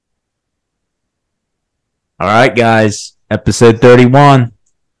All right, guys. Episode 31,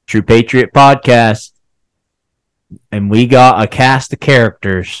 True Patriot Podcast. And we got a cast of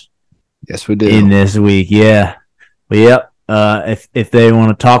characters. Yes, we do. In this week, yeah. Well, yep. If they want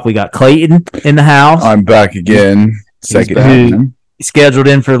to talk, we got Clayton in the house. I'm back again. Second time. Scheduled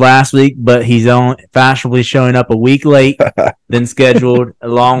in for last week, but he's fashionably showing up a week late than scheduled.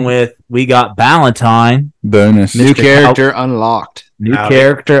 Along with, we got Ballantine. Bonus. New character unlocked. New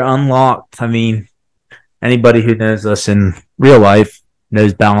character unlocked. I mean, anybody who knows us in real life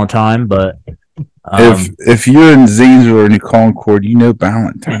knows Ballantine, but if you're in Zines or New Concord, you know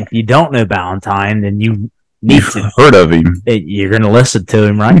Ballantine. If you don't know Ballantine, then you need to heard of him. You're going to listen to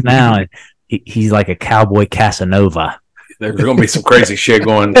him right now. And he's like a cowboy Casanova. There's going to be some crazy shit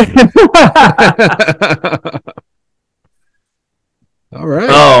going. All right.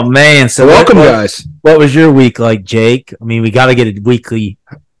 Oh man! So welcome, guys. What was your week like, Jake? I mean, we got to get a weekly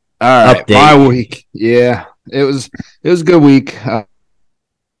update. My week, yeah, it was a good week.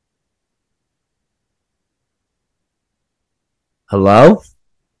 Hello?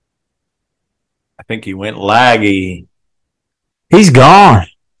 I think he went laggy. He's gone.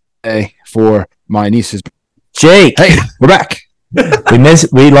 Hey, for my nieces. Jake. Hey, we're back.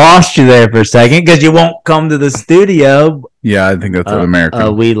 We lost you there for a second because you won't come to the studio. Yeah, I think that's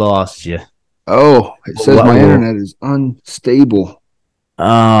American. We lost you. Oh, it says my internet is unstable.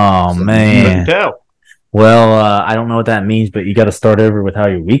 Oh, man. Tell. Well, I don't know what that means, but you got to start over with how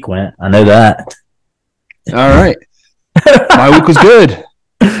your week went. I know that. All right. My week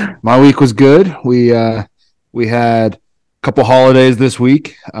was good. We had a couple holidays this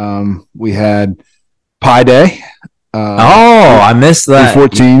week. We had Pi Day. I missed that.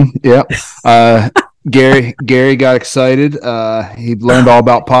 14. Yep. Gary got excited. He learned all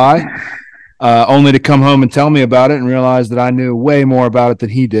about pie, only to come home and tell me about it and realize that I knew way more about it than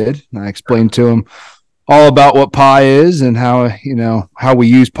he did. And I explained to him all about what pie is and how we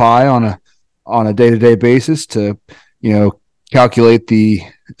use pie on a day-to-day basis to, calculate the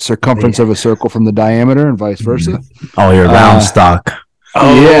circumference of a circle from the diameter and vice versa. Oh, you're round stock.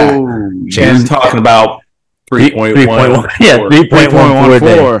 Oh, yeah. You're talking about 3.1. Yeah,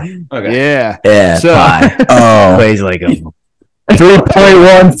 3.14. Okay. Yeah. Yeah. So, Plays like a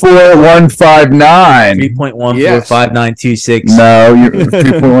 3.14159. 3.145926. No, you're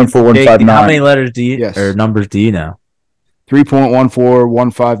 3.14159. How many letters do you or numbers do you know?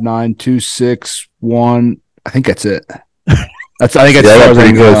 3.141592661. I think that's it. I think that's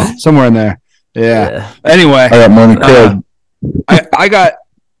pretty good. Somewhere in there. Yeah. Anyway, I got more than Craig.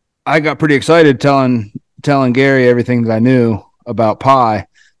 I got pretty excited telling Gary everything that I knew about pi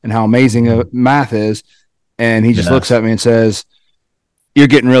and how amazing math is, and he just looks at me and says, "You're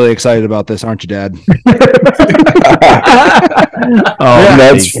getting really excited about this, aren't you, Dad?"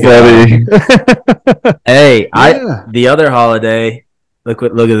 That's funny. Hey, the other holiday. Look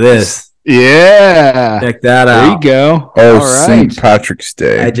at this. Yeah, check that out. There you go. Oh, all right. St. Patrick's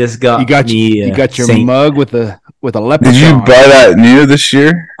Day. I just got you got your mug with a leprechaun. Did you buy that new this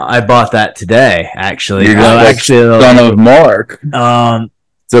year? I bought that today, actually. You're son of Mark.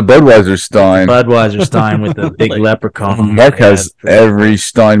 It's a Budweiser Stein. Budweiser Stein with the big leprechaun. Mark has every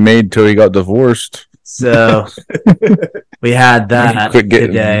Stein made till he got divorced. So we had that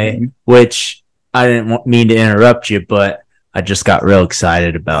today, which I didn't mean to interrupt you, but I just got real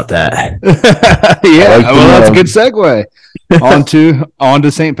excited about that. That's a good segue on to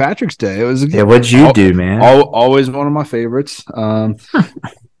St. Patrick's Day. It was what'd you do, man? Always one of my favorites. I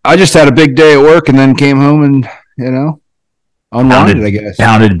just had a big day at work and then came home and unwinded, I guess.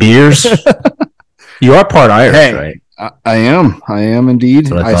 Pounded beers. You are part Irish, right? I am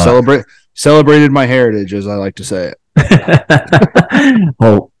indeed. I celebrated my heritage, as I like to say it.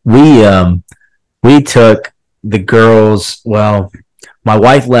 Well, we took the girls. Well, my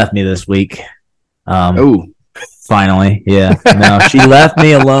wife left me this week. Finally, yeah. No, she left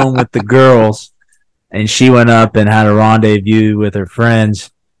me alone with the girls, and she went up and had a rendezvous with her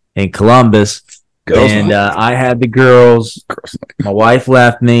friends in Columbus. I had the girls. My wife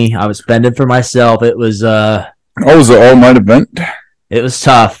left me. I was spending for myself. It was was an all-night event. It was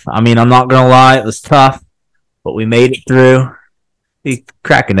tough. I mean, I'm not gonna lie, it was tough, but we made it through. He's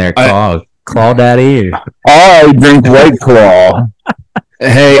cracking there, Claw Daddy. I drink White Claw.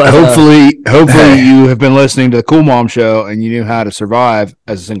 Hey, hopefully you have been listening to the Cool Mom Show and you knew how to survive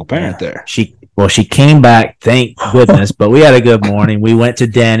as a single parent there. She came back, thank goodness, but we had a good morning. We went to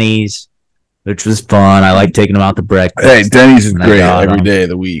Denny's, which was fun. I like taking them out to breakfast. Hey, Denny's is great every day of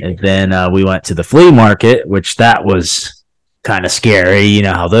the week. And then we went to the flea market, which that was kind of scary. You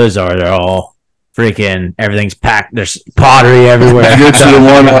know how those are. They're all freaking everything's packed. There's pottery everywhere. Did you go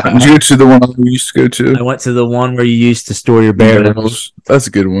to the one I used to go to? I went to the one where you used to store your barrels. That's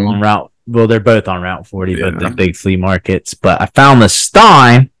a good one. On Route. Well, they're both on Route 40, Yeah. but the big flea markets. But I found the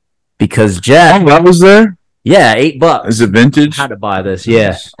Stein because Jeff. Oh, that was there? Yeah, $8. Is it vintage? I had to buy this.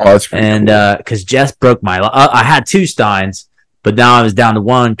 Yeah. Oh, that's pretty And cool. because Jess broke my, I had 2 Steins, but now I was down to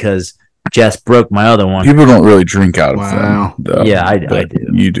 1 because Jess broke my other one. People don't really drink out of Wow. them. Though, Yeah, I but do.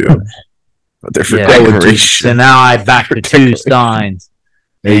 You do. But they're for Yeah, decoration. so now I back to 2 Steins.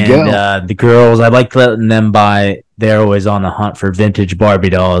 There you go. The girls, I like letting them buy. They're always on the hunt for vintage Barbie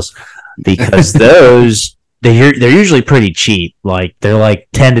dolls because those they're usually pretty cheap. Like they're like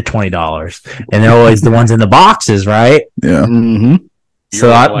 $10 to $20, and they're always the ones in the boxes, right? Yeah. Mm-hmm. So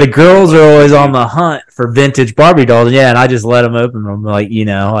the girls are always on the hunt for vintage Barbie dolls. Yeah, and I just let them open them. Like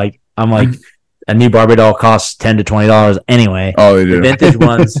I'm like a new Barbie doll costs $10 to $20 anyway. Oh, they The do. vintage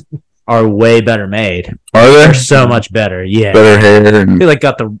ones are way better made. Are They're there? so much better. Yeah. Better hair and They like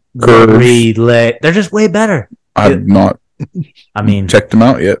got the curves. rotary leg. They're just way better. I've not I mean, checked them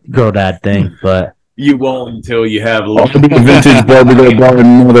out yet. girl dad thing, but You won't until you have a I'll little. be the vintage Barbie doll bought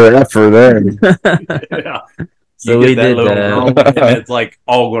another effort there. Yeah. So You we get that did little that. rumble, and it's like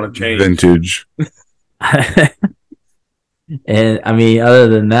all going to change. Vintage. and I mean, other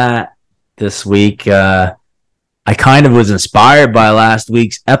than that, this week, I kind of was inspired by last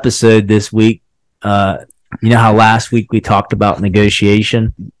week's episode this week. You know how last week we talked about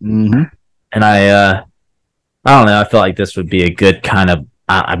negotiation, Mm-hmm. and I don't know. I felt like this would be a good kind of.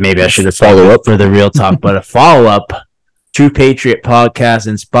 Maybe I should have Follow followed up for the real talk, but a follow up. True Patriot podcast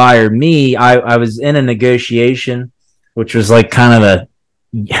inspired me. I was in a negotiation, which was like kind of a.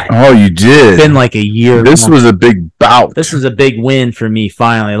 Oh, you did. Been like a year. This long. was a big bout. This was a big win for me.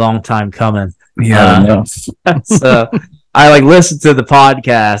 Finally, a long time coming. Yeah. Uh, So I like listened to the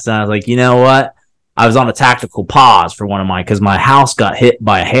podcast and I was like, you know what? I was on a tactical pause for one of mine because my house got hit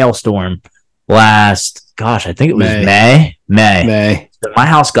by a hailstorm last. Gosh, I think it was May. May. So my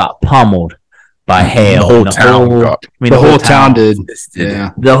house got pummeled by hail. The whole And town got. I mean, The whole town did. Yeah.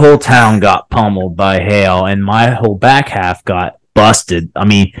 Yeah. The whole town got pummeled by hail, and my whole back half got busted. I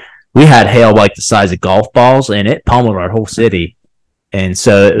mean, we had hail like the size of golf balls, and it pummeled our whole city. And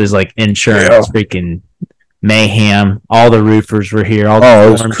so it was like insurance, freaking mayhem. All the roofers were here. All the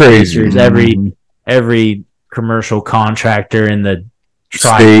It was storm crazy. chasers, every commercial contractor in the State,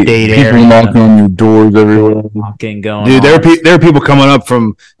 tri-state people area. knocking on your doors everywhere. Fucking going Dude, on. there are people coming up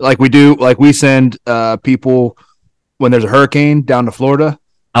from we send people when there's a hurricane down to Florida.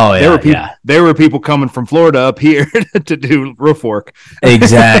 Oh yeah, There were people coming from Florida up here to do roof work.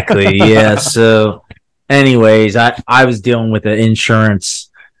 Exactly. Yeah. So, anyways, I was dealing with an insurance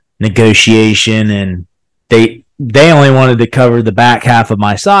negotiation, and they only wanted to cover the back half of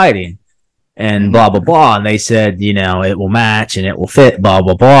my siding, and blah blah blah. And they said, it will match and it will fit, blah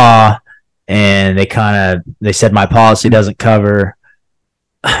blah blah. And they said my policy doesn't cover.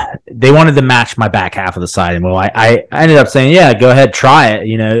 They wanted to match my back half of the siding. Well, I ended up saying, yeah, go ahead, try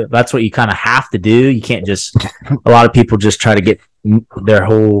it. That's what you kind of have to do. You can't just. A lot of people just try to get their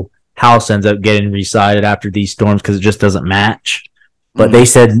whole house ends up getting resided after these storms because it just doesn't match. But they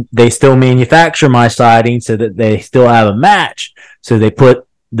said they still manufacture my siding so that they still have a match. So they put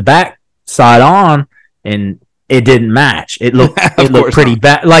the back side on, and it didn't match. It looked pretty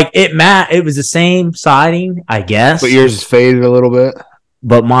bad. Like it was the same siding, I guess. But yours is faded a little bit.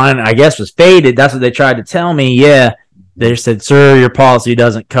 But mine, I guess, was faded. That's what they tried to tell me. Yeah. They said, sir, your policy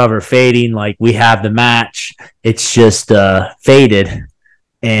doesn't cover fading. Like, we have the match. It's just faded.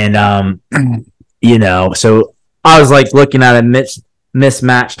 And, so I was like looking at a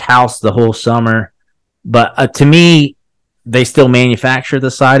mismatched house the whole summer. But to me, they still manufacture the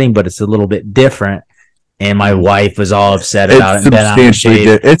siding, but it's a little bit different. And my wife was all upset about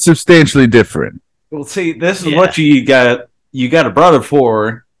it. It's substantially different. Well, see, this is what you got. You got a brother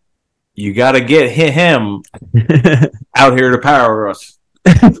for. You got to get him out here to power us.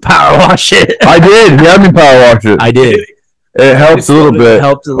 Power wash it. I did. You had me power wash it. I did. It helps a little bit.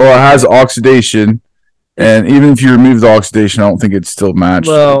 Well, it has oxidation, and even if you remove the oxidation, I don't think it's still matched.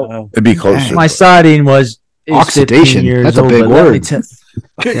 Well, it'd be closer. My siding was oxidation. That's a big word.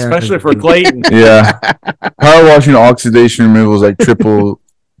 Especially for Clayton. Yeah, power washing oxidation removal is like triple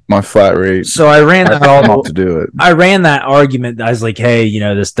my flat rate. So I ran that all to do it. I ran that argument. I was like, hey,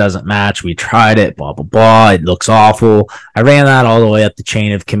 this doesn't match. We tried it, blah, blah, blah. It looks awful. I ran that all the way up the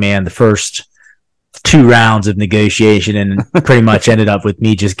chain of command, the first 2 rounds of negotiation, and pretty much ended up with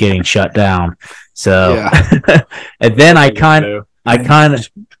me just getting shut down. So, and then I kind of,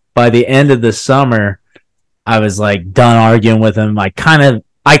 by the end of the summer, I was like done arguing with him. I kind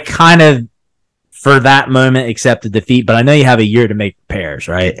of for that moment accepted defeat. But I know you have a year to make repairs,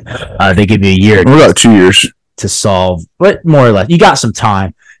 right? They give you a year. We got 2 years to solve, but more or less, you got some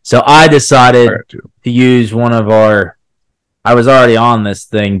time. So I decided to use one of our. I was already on this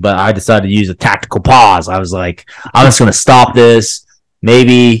thing, but I decided to use a tactical pause. I was like, I'm just going to stop this.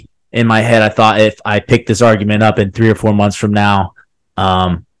 Maybe in my head, I thought if I pick this argument up in 3 or 4 months from now,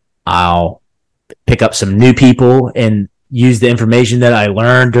 I'll pick up some new people and use the information that I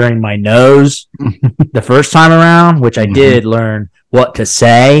learned during my nose the first time around, which I did learn what to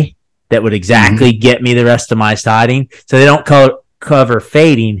say that would exactly get me the rest of my siding. So they don't cover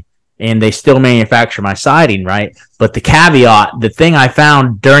fading, and they still manufacture my siding, right? But the caveat, the thing I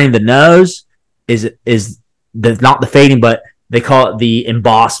found during the nose is not the fading, but they call it the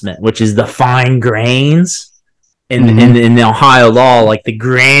embossment, which is the fine grains in the Ohio law, like the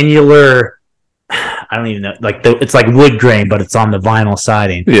granular. I don't even know, like it's like wood grain, but it's on the vinyl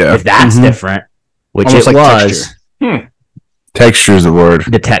siding. Yeah, if that's different, which almost it like was. Texture is the word.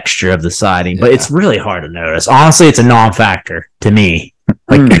 The texture of the siding, but it's really hard to notice. Honestly, it's a non-factor to me.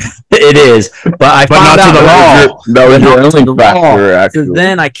 Like it is, but I found out that was your only factor. Actually, so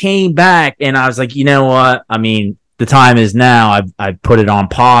then I came back and I was like, you know what? I mean, the time is now. I put it on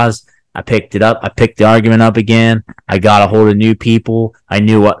pause. I picked it up. I picked the argument up again. I got a hold of new people. I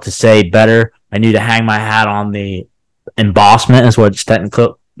knew what to say better. I knew to hang my hat on the embossment, is what it's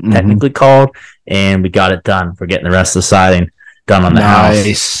technically called, and we got it done. We're getting the rest of the siding done on the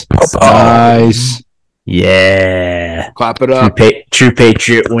house. Nice. Yeah. Clap it up. True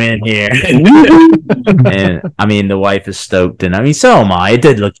patriot win here. And I mean, the wife is stoked, and I mean, so am I. It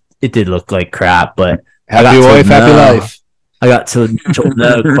did look like crap, but happy wife, happy life. I got to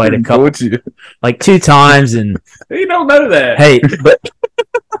know quite a couple, like 2 times, and you don't know that. Hey, but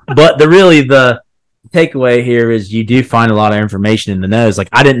the takeaway here is you do find a lot of information in the nose. Like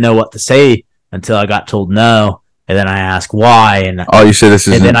I didn't know what to say until I got told no, and then I asked why, and you said this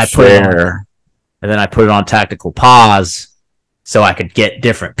isn't fair. And then I put it on tactical pause so I could get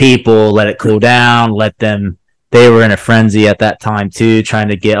different people, let it cool down, let them. They were in a frenzy at that time too, trying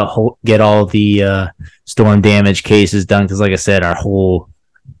to get all the storm damage cases done. Because, like I said, our whole,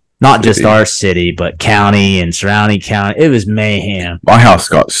 not just our city, but county and surrounding county, it was mayhem. My house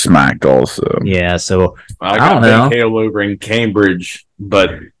got smacked also. Yeah, so I got a big hail over in Cambridge, but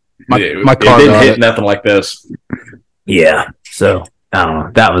my car didn't hit nothing like this. Yeah, so I don't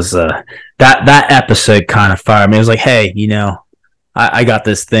know. That was that episode kind of fired me. It was like, hey, you know, I got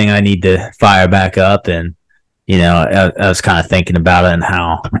this thing I need to fire back up, and you know, I was kind of thinking about it and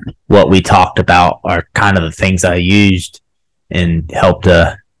how what we talked about are kind of the things I used and help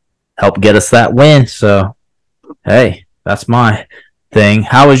get us that win. So, hey, that's my thing.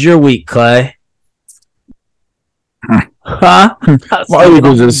 How was your week, Clay? Huh? My week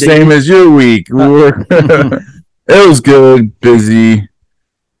was the same as your week. It was good, busy,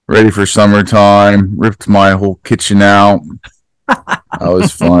 ready for summertime. Ripped my whole kitchen out. That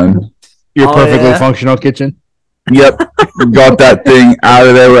was fun. Your perfectly functional kitchen? Yep. Got that thing out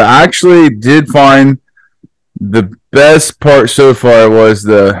of there. I actually did find the best part so far was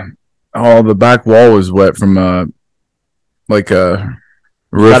the back wall was wet from like a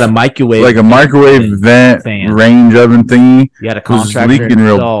roof, got a microwave, like a microwave vent fan. Range oven thingy. You had a contractor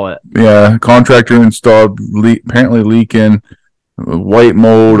install it. Yeah, contractor installed. Apparently leaking. White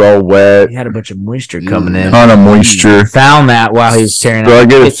mold, all wet. He had a bunch of moisture coming in. Ton of moisture. Found that while he was tearing. So I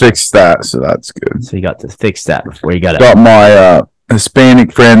get to fix that, so that's good. So you got to fix that before you got it. Got my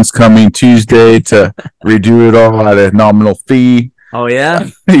Hispanic friends coming Tuesday to redo it all at a nominal fee. Oh yeah,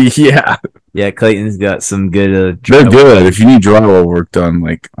 yeah. Yeah, Clayton's got some good. They're good. If you need drywall work done,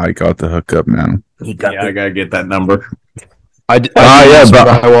 like I got the hookup now. I gotta get that number. But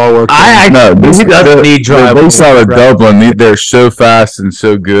drywall work. They need drywall. They saw a Dublin. They're so fast and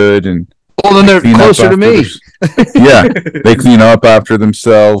so good, and then they're closer to me. Yeah, they clean up after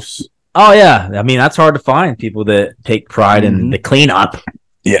themselves. Oh yeah, I mean that's hard to find people that take pride in the cleanup.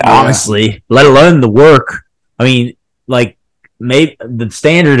 Yeah, honestly, let alone the work. I mean, like maybe the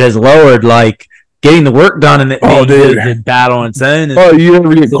standard has lowered, like getting the work done, and it being a battle on its own. You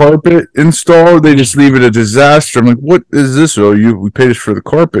ever get carpet installed? They just leave it a disaster. I'm like, what is this? We paid us for the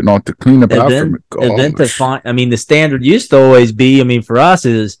carpet, not to clean up after it. And then to find, I mean, the standard used to always be, I mean, for us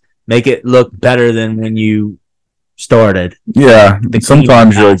is make it look better than when you started. Yeah,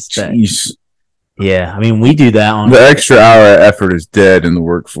 sometimes you're like, jeez. Yeah, I mean, we do that on the extra hour of effort is dead in the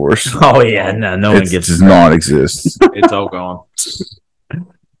workforce. Oh yeah, no one gets. It does not exist. It's all gone.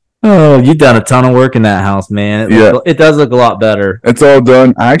 Oh, you've done a ton of work in that house, man. It does look a lot better. It's all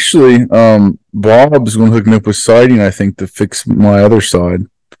done. Actually, Bob's going to hook me up with siding, I think, to fix my other side.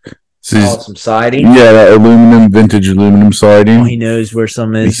 Some siding. Yeah, that vintage aluminum siding. Oh, he knows where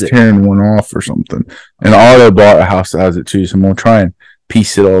some is. He's tearing one off or something. And Otto bought a house that has it too, so I'm gonna try and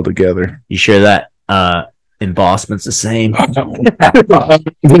piece it all together. You sure that embossment's the same? It's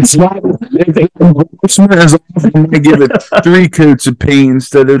not. I give it 3 coats of paint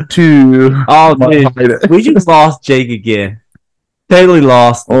instead of 2. Oh, dude, we just lost Jake again. Totally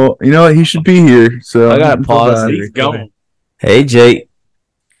lost. Well, you know what? He should be here. So I gotta pause. He's going. Hey, Jake.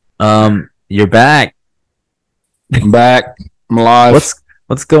 You're back. I'm back. I'm alive.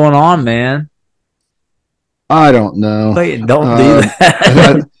 What's going on, man? I don't know. Wait, don't do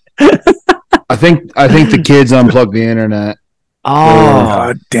that. I think the kids unplugged the internet.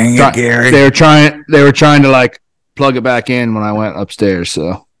 Oh, dang it, Gary! They were trying to like plug it back in when I went upstairs.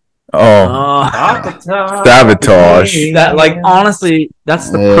 So. Sabotage. That, like, honestly, that's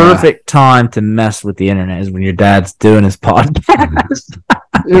the perfect time to mess with the internet, is when your dad's doing his podcast.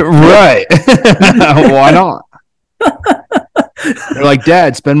 Right. Why not? They're like,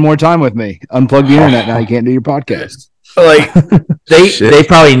 Dad, spend more time with me. Unplug the internet now. You can't do your podcast. Like, they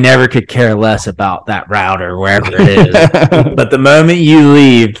probably never could care less about that router wherever it is. But the moment you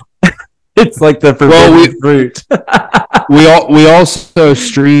leave, it's like the forbidden fruit. we also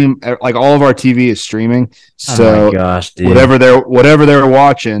stream, like, all of our TV is streaming. So oh my gosh, dude. whatever they're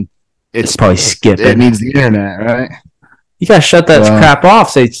watching, it's probably skipping. It needs the internet, right? You gotta shut that crap off.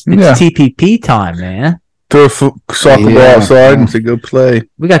 So it's TPP time, man. Throw a soccer ball outside and say go play.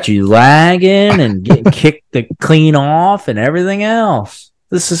 We got you lagging and getting kicked clean off and everything else.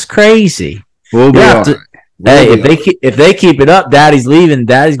 This is crazy. We'll be if they keep it up, Daddy's leaving.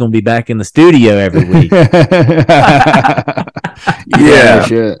 Daddy's gonna be back in the studio every week. Yeah.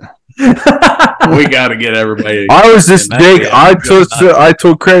 Shit. We got to get everybody. I was just Jake. I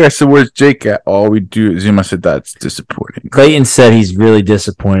told Craig. I said, "Where's Jake at?" All we do is Zoom. I said, "That's disappointing." Clayton said he's really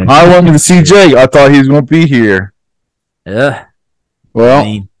disappointed. I wanted to see Jake. I thought he was going to be here. Yeah. Well,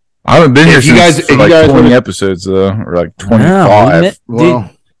 I haven't been here since you guys 20 episodes though, or like 25. We're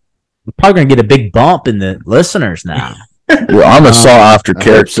probably gonna get a big bump in the listeners now. Well, I'm a sought after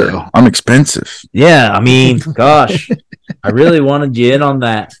character. So. I'm expensive. Yeah, I mean, gosh, I really wanted you in on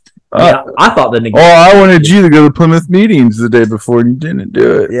that. I thought I wanted you to go to Plymouth meetings the day before, and you didn't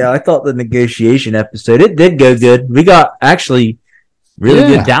do it. Yeah, I thought the negotiation episode, it did go good. We got actually really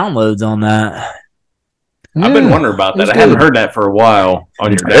good downloads on that. Yeah. I've been wondering about that. I haven't heard that for a while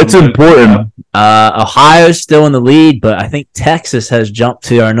on your It's important. Ohio's still in the lead, but I think Texas has jumped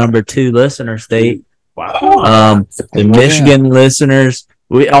to our number 2 listener state. Wow. The Michigan listeners,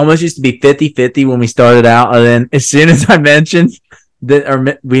 we almost used to be 50-50 when we started out, and then as soon as I mentioned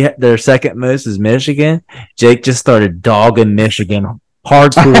their second most is Michigan, Jake just started dogging Michigan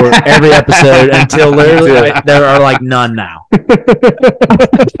hardcore every episode until literally there are like none now.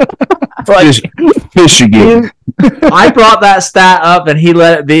 Michigan. I brought that stat up and he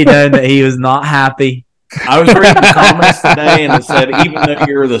let it be known that he was not happy. I was reading the comments today and it said, even though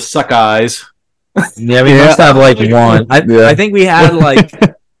you're the suck eyes. Yeah, we must have like one. I think we had like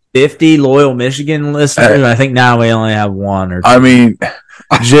 50 loyal Michigan listeners. And I think now we only have 1 or 2. I mean,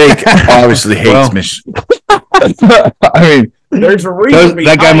 Jake obviously hates Michigan. I mean, there's a reason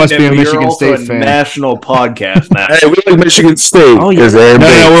that guy must be a Michigan State fan. National podcast now. Hey, we like Michigan State. Oh, yeah.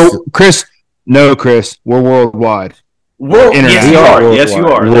 Chris, we're worldwide. Yes, you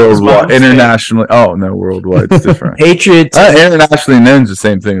are. Worldwide, internationally. Oh no, worldwide. It's different. Patriotism. Internationally known as the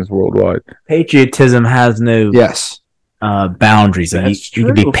same thing as worldwide. Patriotism has no boundaries. You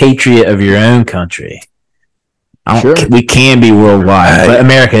can be patriot of your own country. We can be worldwide, but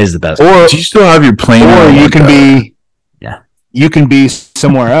America is the best. Or do you still have your plane? Or you can be. Yeah, you can be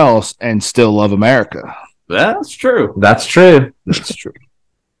somewhere else and still love America. That's true. That's true.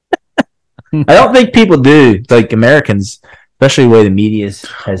 I don't think people do, like Americans, especially the way the media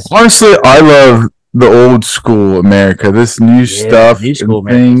has. Honestly, I love the old school America. This new stuff, new school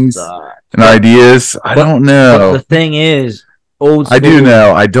things, and ideas. I don't know. But the thing is, old school. I do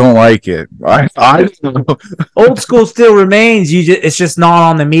know. I don't like it. I don't know. Old school still remains. It's just not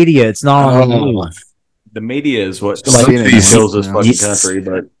on the media. It's not on the news. The media is what kills this fucking country.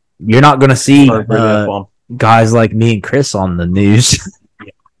 But you're not going to see guys like me and Chris on the news.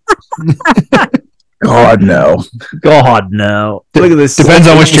 God no. God no. Look at this. Depends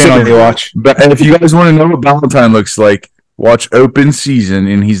on which channel you watch. But if you guys want to know what Ballantine looks like, watch Open Season,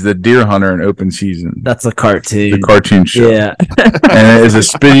 and he's the deer hunter in Open Season. That's a cartoon. The cartoon show. Yeah. And it is a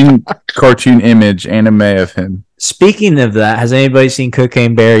spinning cartoon image anime of him. Speaking of that, has anybody seen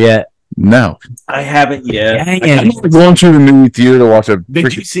Cocaine Bear yet? No. I haven't yet. I'm going to the movie theater to watch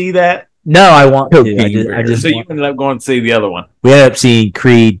Did you see that? No, I want to. I So just you ended up going to see the other one. we ended up seeing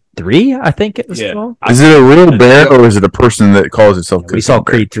Creed 3, I think it was called. Is it a real bear or is it a person that calls itself? We saw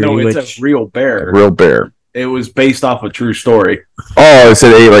Creed 3, No, it's which a real bear. A real bear. It was based off a true story. Oh, it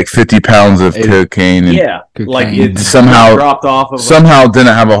said ate like 50 pounds of cocaine. And Like it somehow dropped off of somehow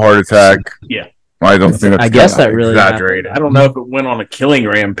didn't have a heart attack. Yeah. I don't think. I guess that really exaggerated. I don't know if it went on a killing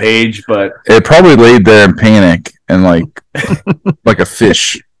rampage, but It probably laid there in panic and like a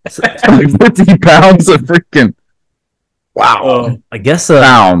fish. Like 50 pounds of freaking I guess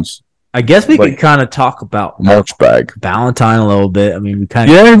pounds I guess we Like- could kind of talk about mulch bag. Ballantine a little bit. I mean, we kind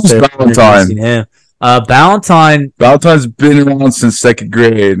Yeah, of just Ballantine. him. Ballantine, Ballatine's been around since second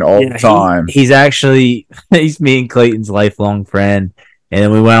grade all the time. He's actually he's me and Clayton's lifelong friend, and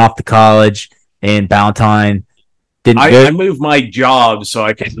then we went off to college. And Ballantine didn't. I moved my job so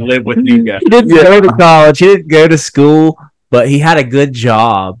I could live with you guys. He didn't go to college. He didn't go to school, but he had a good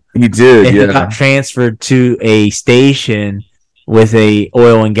job. He did. And Yeah. he got transferred to a station with a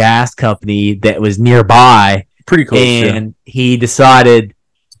oil and gas company that was nearby. Pretty close. And he decided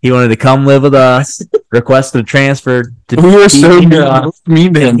he wanted to come live with us, requested a transfer. To We were so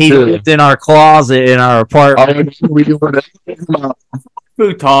mean to him, he too. lived in our closet in our apartment.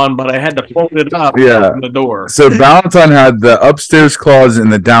 Futon, but I had to fold it up Yeah. from the door. So Ballantine had the upstairs closet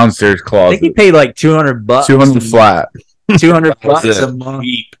and the downstairs I closet. think he paid like $200. 200 flat. $200 it. a month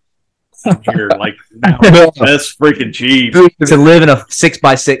Cheap. Here, like that's freaking cheap. to live in a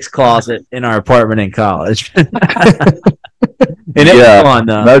 6x6 closet in our apartment in college. And it was fun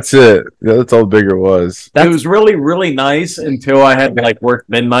though. That's it. That's all bigger was. It was really, really nice until I had to like work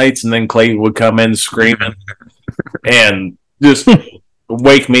midnights, and then Clayton would come in screaming and just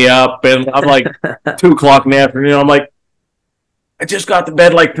wake me up. And I'm like 2:00 in the afternoon. I'm like, I just got to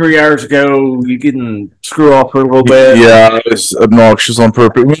bed like 3 hours ago. You can screw off for a little bit. Yeah, it was obnoxious on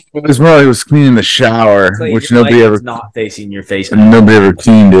purpose. It was more like it was cleaning the shower, which nobody ever. Not facing your face. Nobody ever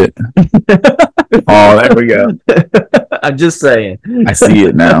cleaned it. Oh, there we go. I'm just saying. I see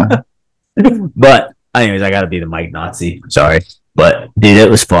it now. But anyways, I got to be the Mike Nazi. Sorry, but dude, it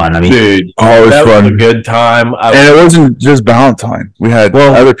was fun. I mean, Dude, Oh, it was that fun. was a good time. And it wasn't just Ballantine. We had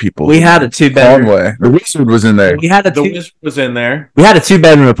other people. we had a 2-bedroom. Conway. The wizard was in there. We had a the two. wizard was in there. We had a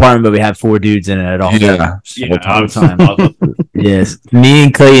 2-bedroom apartment, but we had 4 dudes in it at all. Yeah. Yeah, all the time. Yes, me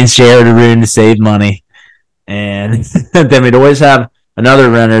and Clayton shared a room to save money, and then we'd always have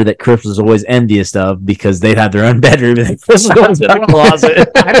another renter that Chris was always envious of because they'd have their own bedroom and Chris was always in a closet.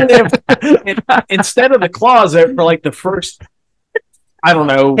 I didn't have, instead of the closet for like the first, I don't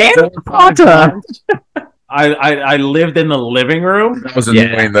know, 4 or 5 times, I lived in the living room. That was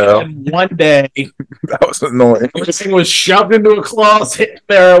annoying, though. And one day, That was annoying. everything was shoved into a closet.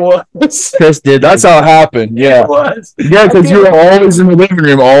 There I was. Chris did. That's how it happened. Yeah. It was. Yeah, because you were always in the living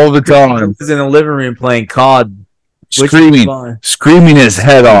room all the time. was in the living room playing COD. Which Screaming. was fun. Screaming his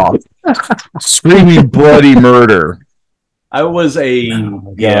head off. Screaming bloody murder. I was a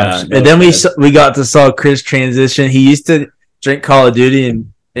Gosh. And then we got to saw Chris transition. He used to drink Call of Duty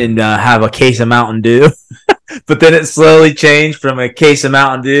and have a case of Mountain Dew, but then it slowly changed from a case of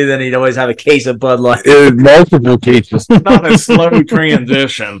Mountain Dew. Then he'd always have a case of Bud Light. It was multiple cases. not a slow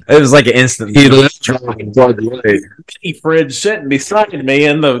transition. It was like an instant. He lived drinking Bud Light. Mini fridge sitting beside me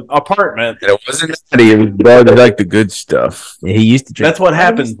in the apartment. It wasn't natty. It was Bud. He liked the good stuff. Yeah, he used to drink. That's what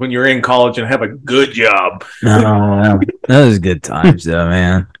happens when you're in college and have a good job. No, that was good times though,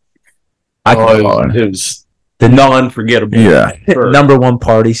 man. It was The non-forgettable. Yeah. number one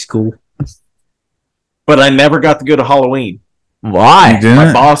party school. But I never got to go to Halloween. Why? You didn't?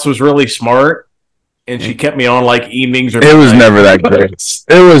 My boss was really smart, and she kept me on like evenings. Or It was nights. never that great.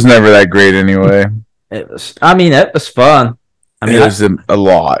 It was never that great anyway. It was. I mean, it was fun. I mean, It was a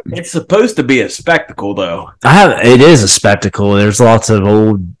lot. It's supposed to be a spectacle, though. It is a spectacle. There's lots of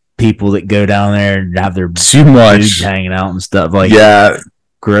old people that go down there and have their Too dudes much. hanging out and stuff. Like, Yeah.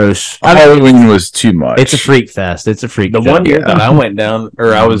 gross. Halloween was too much. It's a freak fest. It's a freak. The fest. one year that I went down,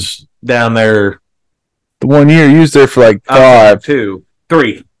 or I was down there, The 1 year you was there for like I was there 5. 2,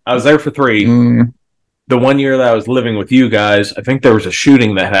 3. I was there for 3. Mm. The 1 year that I was living with you guys, I think there was a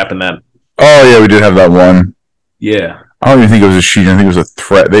shooting that happened. Oh yeah, we did have that one. Yeah. I don't even think it was a shooting. I think it was a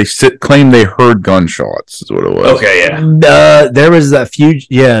threat. They claimed they heard gunshots. Is what it was. Okay. Yeah. There was a few.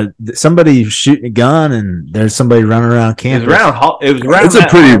 Yeah, somebody was shooting a gun, and there's somebody running around It campus. was around. It was around. It's a that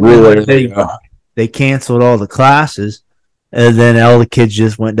pretty Halloween. rural They, area. they canceled all the classes, and then all the kids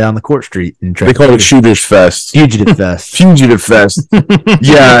just went down the Court Street and They called it Shooters Fest. Fugitive Fest. Fugitive Fest.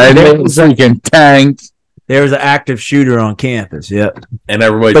 Yeah, and it was freaking tanked. There was an active shooter on campus. Yep, And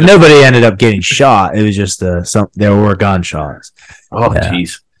everybody. but nobody ended up getting shot. It was just there were gunshots. Oh, Yeah.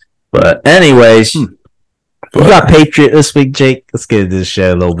 jeez. But anyways, we got Patriot this week, Jake. Let's get into this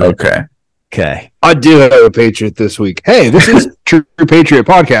show a little bit. Okay. I do have a Patriot this week. Hey, this is True Patriot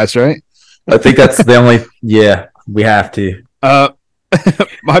Podcast, right? I think that's the only. Yeah, we have to.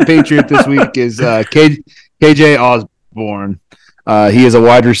 My Patriot this week is KJ Osborne. He is a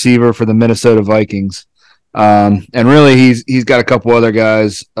wide receiver for the Minnesota Vikings. And really, he's got a couple other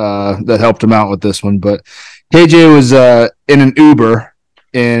guys that helped him out with this one. But KJ was in an Uber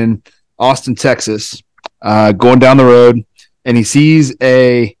in Austin, Texas, going down the road, and he sees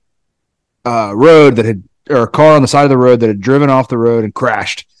a road that had, or a car on the side of the road that had driven off the road and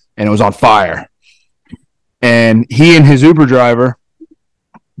crashed, and it was on fire. And he and his Uber driver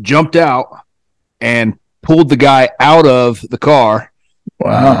jumped out and pulled the guy out of the car.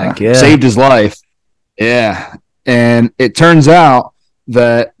 Wow. Saved his life. Yeah. And it turns out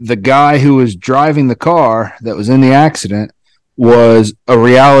that the guy who was driving the car that was in the accident was a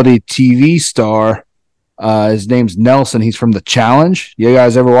reality TV star. His name's Nelson. He's from The Challenge. You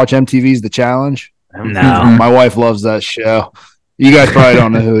guys ever watch MTV's The Challenge? No. My wife loves that show. You guys probably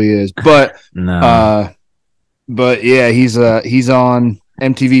don't know who he is, but No. but yeah, he's on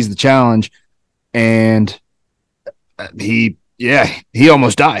MTV's The Challenge, and he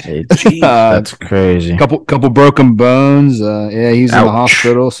almost died. Hey, geez, that's crazy. Couple broken bones. He's in the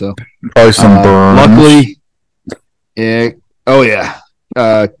hospital. So Probably some burns. luckily, yeah. Oh yeah.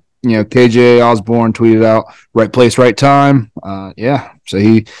 KJ Osborne tweeted out, "Right place, right time." So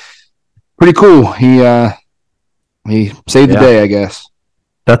he pretty cool. He saved the day, I guess.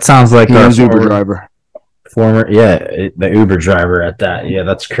 That sounds like Our our Uber driver. the Uber driver at that. Yeah,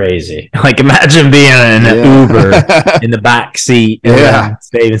 that's crazy. Like, imagine being in an Uber in the back seat and then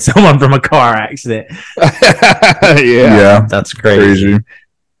saving someone from a car accident. Yeah. That's crazy.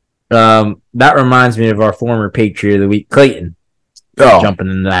 That reminds me of our former Patriot of the Week, Clayton. Jumping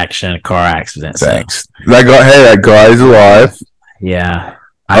into action in a car accident. Thanks. That guy's alive. Yeah.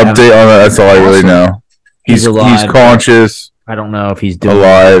 Update on that. That's all I really know. He's alive. He's conscious. I don't know if he's doing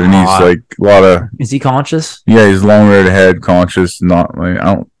alive, and he's like a lot of. Is he conscious? Yeah, he's long red head, conscious. Not like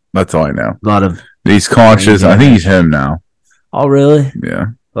I don't. That's all I know. A lot of. He's conscious. I think he's him now. Oh, really?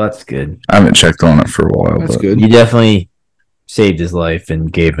 Yeah. Well, that's good. I haven't checked on it for a while. That's good. You definitely saved his life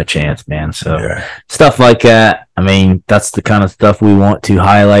and gave him a chance, man. So yeah. Stuff like that. I mean, that's the kind of stuff we want to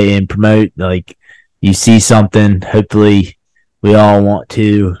highlight and promote. Like, you see something, hopefully we all want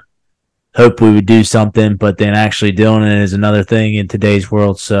to hope we would do something, but then actually doing it is another thing in today's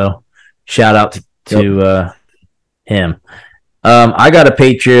world. So shout out to him. I got a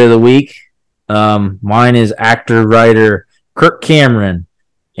Patriot of the Week. Mine is actor, writer Kirk Cameron,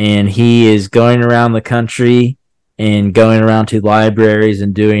 and he is going around the country and going around to libraries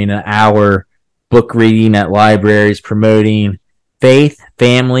and doing an hour book reading at libraries, promoting faith,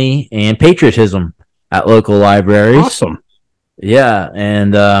 family, and patriotism at local libraries. Awesome. Yeah,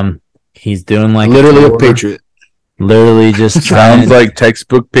 and he's doing like literally a patriot. Literally just trying. Sounds like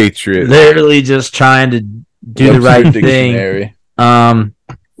textbook patriot. Literally just trying to do the right thing.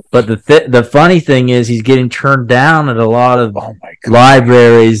 But the funny thing is, he's getting turned down at a lot of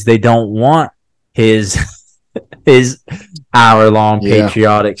libraries. They don't want his hour-long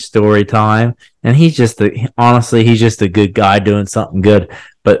patriotic story time, and he's just a good guy doing something good.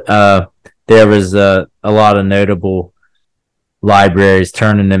 But there was a lot of notable libraries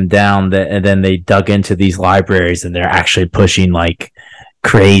turning them down, and then they dug into these libraries, and they're actually pushing like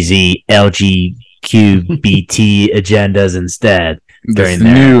crazy LGBT agendas instead. During the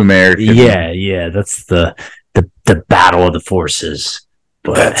new American. Yeah, that's the battle of the forces.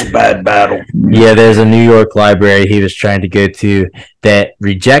 But, that's a bad battle. Yeah, there's a New York library he was trying to go to that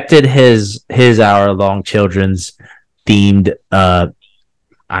rejected his hour-long children's themed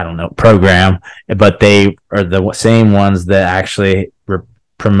program, but they are the same ones that actually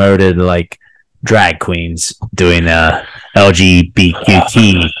promoted like drag queens doing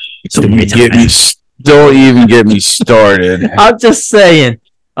LGBTQ. Don't even get me started. I'm just saying,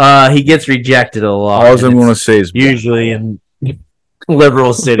 he gets rejected a lot. All I'm going to say is usually in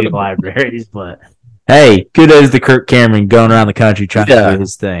liberal city libraries, but hey, kudos to Kirk Cameron going around the country trying to do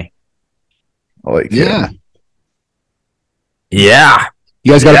his thing. Yeah.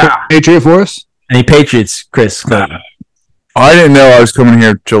 You guys got a Patriot for us? Any Patriots, Chris? I didn't know I was coming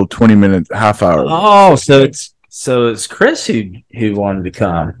here till 20 minutes, half hour. Oh, so it's Chris who wanted to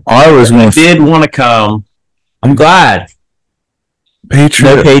come. I did want to come. I'm glad.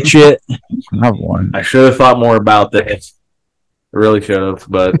 Patriot. No Patriot. I have one. I should have thought more about this. I really should have,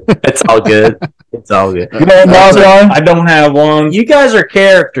 but it's all good. It's all good. You don't have one? I don't have one. You guys are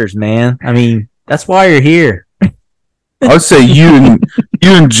characters, man. I mean, that's why you're here. I would say you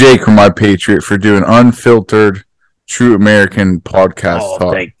You and Jake are my patriot for doing unfiltered, true American podcast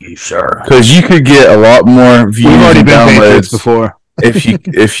talk. Thank you, sir. Because you could get a lot more views. We've already been patriots before.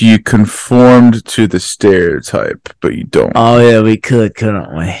 if you conformed to the stereotype, but you don't. Oh yeah, we could,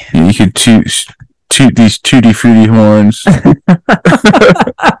 couldn't we? You could toot these tutti fruity horns. Or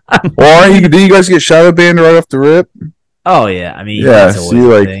do you guys get shadow banned right off the rip? Oh yeah, I mean, yeah. that's See,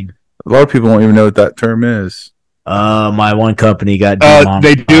 like a lot of people won't even know what that term is. My one company got.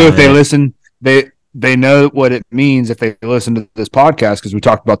 They do if they listen. They know what it means if they listen to this podcast because we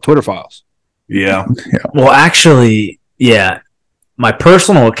talked about Twitter files. Yeah. Well, actually, yeah. My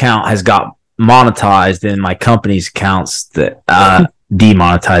personal account has got monetized, and my company's accounts that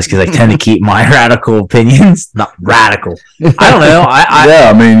demonetized because I tend to keep my radical opinions. Not radical. I don't know.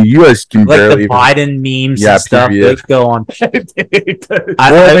 I mean, you guys can like barely the Biden memes and stuff. period. They go on.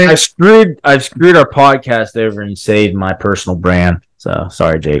 I screwed our podcast over and saved my personal brand. So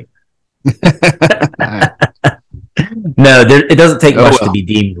sorry, Jake. No, it doesn't take much to be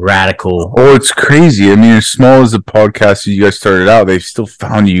deemed radical. Oh, it's crazy. I mean, as small as the podcast you guys started out, they've still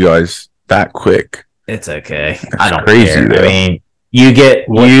found you guys that quick. It's okay. That's I don't crazy, care. though. I mean, you get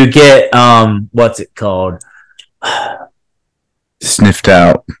what's it called? Sniffed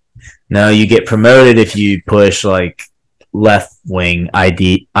out. No, you get promoted if you push like left wing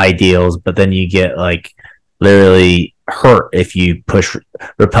ideals, but then you get like literally hurt if you push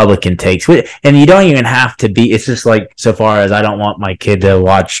Republican takes. And you don't even have to be. It's just like so far as I don't want my kid to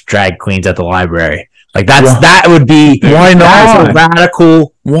watch drag queens at the library. Like that would be why not? That's a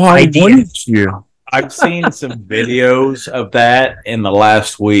radical idea. Wouldn't you? I've seen some videos of that in the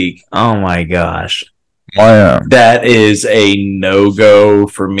last week. Oh my gosh. That is a no-go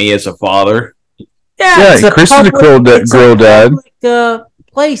for me as a father. Yeah, Chris is a girl dad.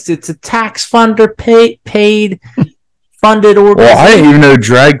 Place. It's a tax funder paid funded organization. Well, I didn't even know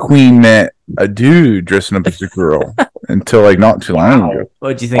drag queen meant a dude dressing up as a girl until like not too long ago.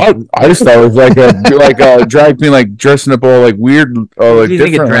 What do you think? I just thought it was like a drag queen like dressing up all like weird. What do you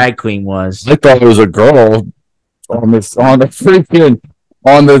think a drag queen was? I thought it was a girl on the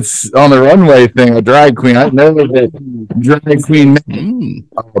runway thing, a drag queen. I know that drag queen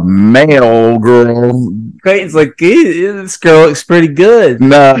a male girl. Clayton's like, this girl looks pretty good.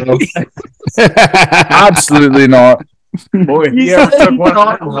 No, absolutely not. Boy, yeah, took one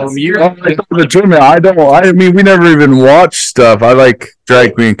home. I mean, we never even watch stuff. I like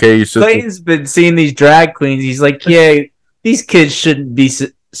drag queen K. Clayton's been seeing these drag queens. He's like, yeah, these kids shouldn't be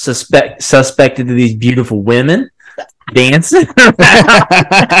suspected to these beautiful women dancing.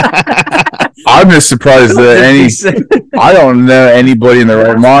 I'm just surprised that I don't know anybody in their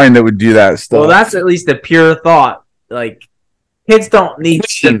right mind that would do that stuff. Well, that's at least a pure thought. Like, kids don't need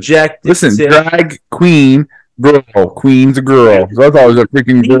subjected. Listen, drag queen. Girl, queen's a girl. So I thought it was a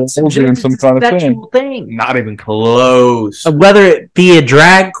freaking girl doing some kind of thing. Not even close. Whether it be a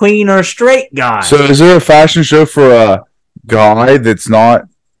drag queen or a straight guy. So is there a fashion show for a guy that's not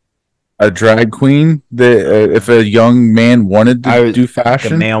a drag queen? That if a young man wanted to do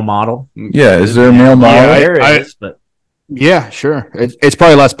fashion, like a male model. Yeah, is there a male model? Yeah, sure. It's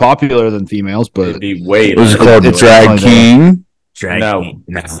probably less popular than females, but it'd be way. Was it called the Drag King? No, it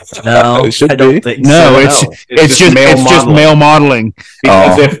I don't think it's just male modeling.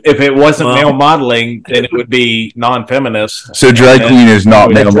 Because if it wasn't male modeling, then it would be non-feminist. So drag queen is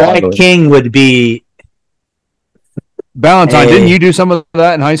not male modeling. Drag king would be Ballantine. Didn't you do some of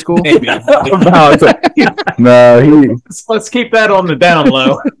that in high school? No, let's keep that on the down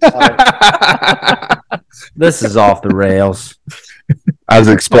low. This is off the rails. As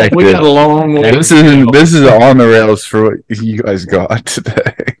expected. We got a long way. This is on the rails for what you guys got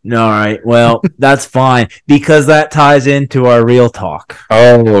today. All right. Well, that's fine because that ties into our real talk.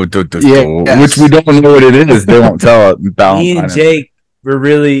 Oh, which we don't know what it is. They won't tell it. Me and Jake were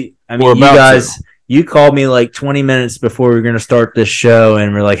really. I mean, you guys. You called me like 20 minutes before we were going to start this show,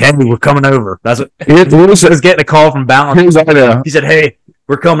 and we're like, "Hey, we're coming over." That's what I was getting a call from Ballantine. He said, "Hey,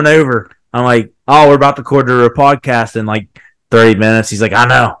 we're coming over." I'm like, "Oh, we're about to record a podcast in like 30 minutes." He's like, "I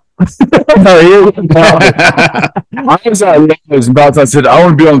know." I said, "I want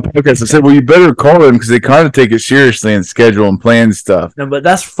to be on the podcast." I said, "Well, you better call them because they kind of take it seriously and schedule and plan stuff." No, but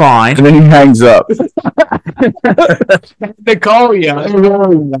that's fine. And then he hangs up. They call you.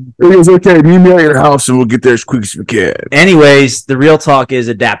 It was okay. Meet me at your house and we'll get there as quick as we can. Anyways, the real talk is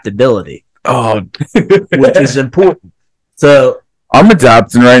adaptability. Oh, which is important. So I'm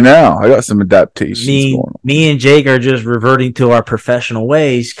adapting right now. I got some adaptations going on. Me and Jake are just reverting to our professional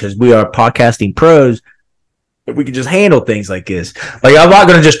ways because we are podcasting pros. We can just handle things like this. Like, I'm not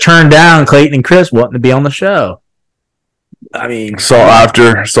going to just turn down Clayton and Chris wanting to be on the show. I mean, sought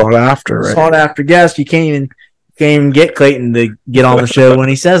after, right? Sought after guest. You can't even get Clayton to get on the show when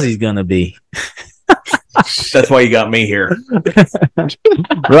he says he's going to be. That's why you got me here.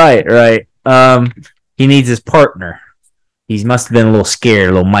 Right. He needs his partner. He must have been a little scared,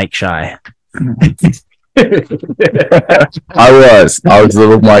 a little mic shy. I was a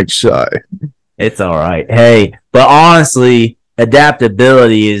little mic shy. It's all right. Hey, but honestly,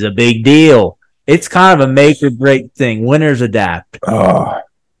 adaptability is a big deal. It's kind of a make or break thing. Winners adapt.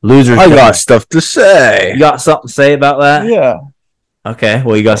 Losers I don't. got stuff to say. You got something to say about that? Yeah. Okay,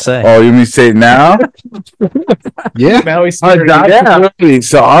 what you got to say? Oh, you want me to say it now? Yeah. Now he's Adaptability.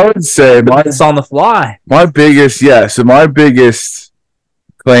 So I would say It's on the fly. my biggest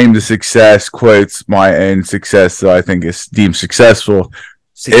claim to success, quotes my own success that I think is deemed successful.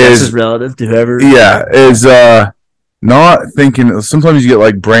 Success is relative to whoever. Yeah, is not thinking. Sometimes you get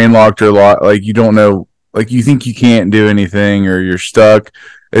like brain locked or a lot, like you don't know, like you think you can't do anything or you're stuck.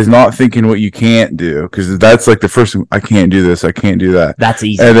 Is not thinking what you can't do, because that's like the first thing. I can't do this. I can't do that. That's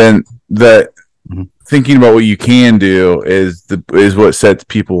easy. And then thinking about what you can do is what sets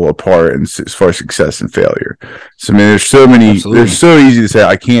people apart and as far as success and failure. So I mean, there's so many. Absolutely. There's so easy to say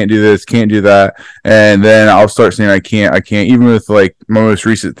I can't do this, can't do that, and then I'll start saying I can't. Even with like my most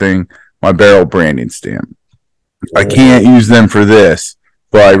recent thing, my barrel branding stamp. I can't use them for this,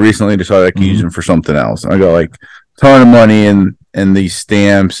 but I recently decided I could use them for something else. I got like a ton of money in these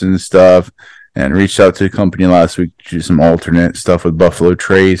stamps and stuff, and reached out to a company last week to do some alternate stuff with Buffalo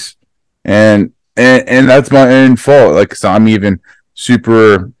Trace, and that's my own fault. Like, so I'm even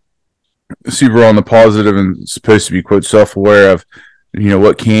super on the positive and supposed to be quote self-aware of,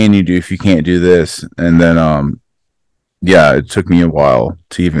 what can you do if you can't do this, and then it took me a while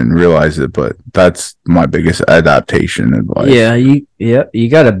to even realize it, but that's my biggest adaptation advice. Yeah, you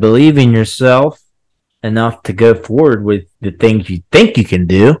got to believe in yourself enough to go forward with the things you think you can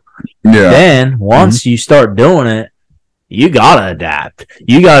do. Yeah. Then once you start doing it, you gotta adapt.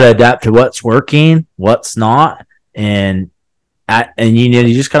 You gotta adapt to what's working, what's not, and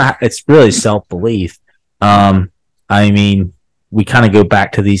you just kind of. It's really self-belief. I mean, we kind of go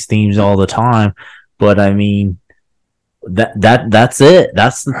back to these themes all the time, but I mean, that's it.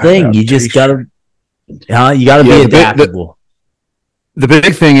 That's the thing. You just gotta be adaptable. The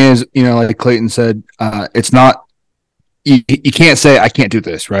big thing is, like Clayton said, it's not, you can't say, I can't do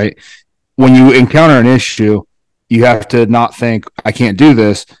this, right? When you encounter an issue, you have to not think, I can't do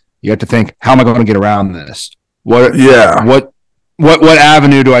this. You have to think, how am I going to get around this? What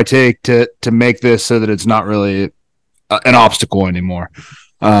avenue do I take to make this so that it's not really an obstacle anymore?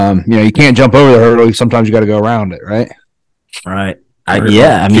 You can't jump over the hurdle. Sometimes you got to go around it, right? Right. I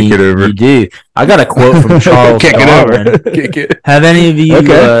mean, kick it over. You do. I got a quote from Charles Darwin. Kick it. Have any of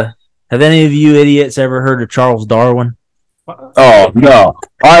you idiots ever heard of Charles Darwin? Oh no,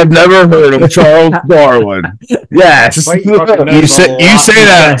 I've never heard of Charles Darwin. Yes, You say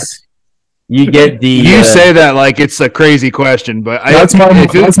that. You get the. You say that like it's a crazy question, but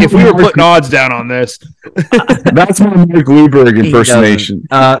if we were putting odds down on this, that's my Mark Luberg impersonation.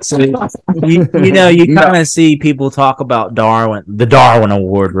 So you kind of see people talk about the Darwin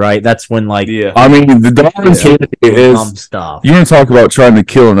Award, right? That's when I mean, the Darwin theory is stuff. You want to talk about trying to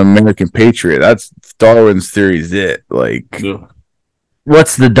kill an American patriot? That's Darwin's theory. Is it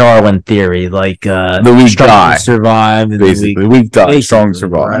What's the Darwin theory? The weak die, survive. Basically, weak die, strong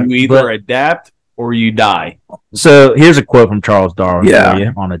survive. Right? You either adapt or you die. So here's a quote from Charles Darwin for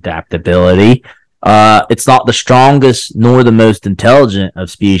you on adaptability. It's not the strongest nor the most intelligent of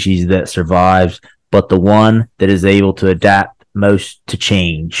species that survives, but the one that is able to adapt most to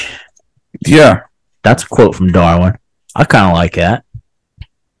change. Yeah. That's a quote from Darwin. I kind of like that.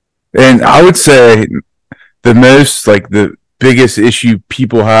 And I would say the biggest issue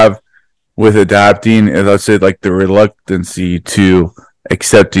people have with adapting is, I'd say, the reluctancy to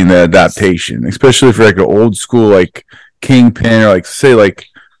accepting the adaptation, especially for an old school kingpin, or say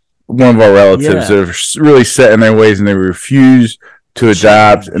one of our relatives that are really set in their ways and they refuse to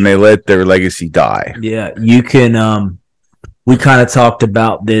adapt and they let their legacy die. Yeah, you can. We kind of talked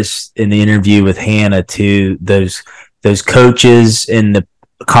about this in the interview with Hannah too. Those coaches in the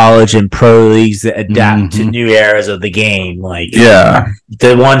college and pro leagues that adapt to new eras of the game,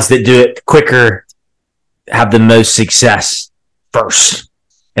 the ones that do it quicker have the most success first,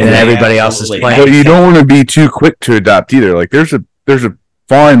 and then everybody else is playing. But you don't want to be too quick to adapt either. There's a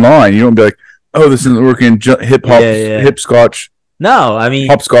fine line. You don't be like, oh, this isn't working. Hopscotch. No, I mean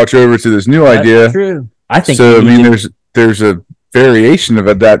hopscotch over to this new idea. True. I think so. I mean, there's a variation of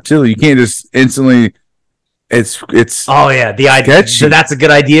adaptability. You can't just instantly it's Oh yeah, the idea. sketchy. So that's a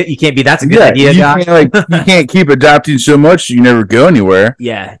good idea. You can't be. That's a good idea, guy. You can't keep adapting so much. You never go anywhere.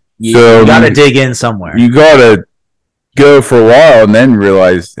 Yeah, So you got to dig in somewhere. You gotta go for a while and then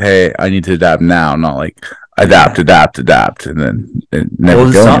realize, hey, I need to adapt now, not like adapt, and then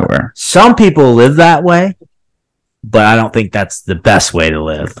never go anywhere. Some people live that way, but I don't think that's the best way to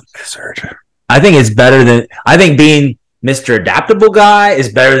live. I think it's better than. I think being Mr. Adaptable guy is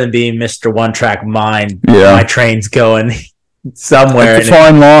better than being Mr. One Track Mind. Yeah. My train's going somewhere. It's a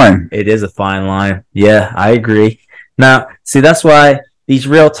fine line. It is a fine line. Yeah, I agree. Now, see, that's why these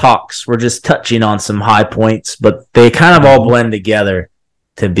real talks, we're just touching on some high points, but they kind of all blend together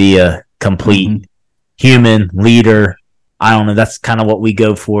to be a complete human leader. I don't know. That's kind of what we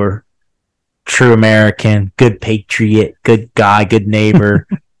go for. True American, good patriot, good guy, good neighbor.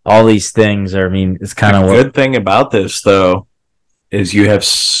 All these things are, I mean, it's kind of what. The good thing about this, though, is you have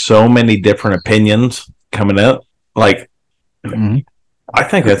so many different opinions coming out. Like, I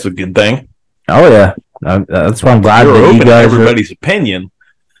think that's a good thing. Oh, yeah. That's why I'm glad that you guys everybody's opinion.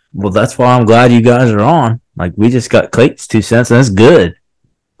 Well, that's why I'm glad you guys are on. Like, we just got Clayton's 2 cents, and that's good.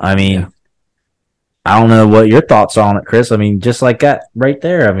 I mean, I don't know what your thoughts are on it, Chris. I mean, just like that right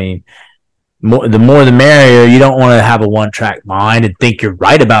there. I mean, the more the merrier. You don't want to have a one-track mind and think you're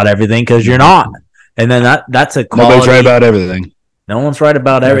right about everything because you're not. And then that's a quality. Nobody's right about everything. No one's right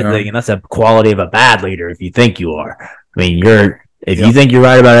about everything, and that's a quality of a bad leader if you think you are. I mean, you think you're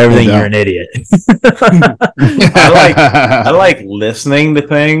right about everything, you're an idiot. I like listening to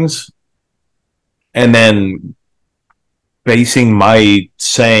things and then basing my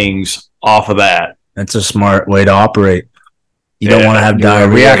sayings off of that. That's a smart way to operate. You don't want to have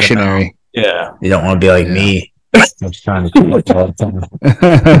diarrhea. Reactionary. Yeah. You don't want to be like me. I'm just trying to do it all the time.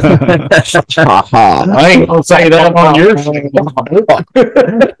 I ain't gonna say that on your show.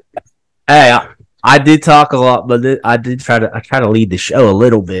 Hey, I did talk a lot, but I try to lead the show a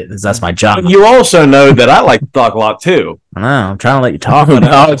little bit because that's my job. You also know that I like to talk a lot too. I know. I'm trying to let you talk.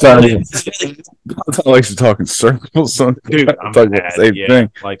 I like to talk in circles. Dude, I'm talking about the same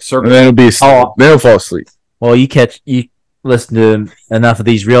thing. Like circles. And then it'll be they'll fall asleep. Well, you listen to enough of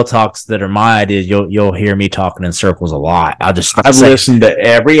these real talks that are my ideas, you'll hear me talking in circles a lot. I've listened to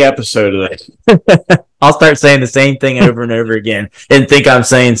every episode of this. I'll start saying the same thing over and over again and think I'm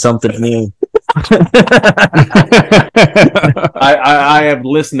saying something new. I have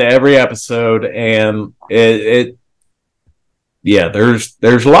listened to every episode, and there's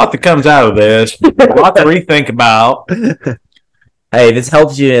a lot that comes out of this, a lot to rethink about. Hey, if this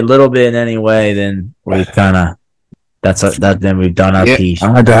helps you a little bit in any way, then we kind of then we've done our piece.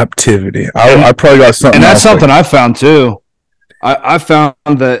 Adaptivity. I probably got something, and that's something I found too. I found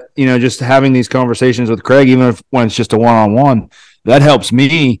that just having these conversations with Craig, even when it's just a one-on-one, that helps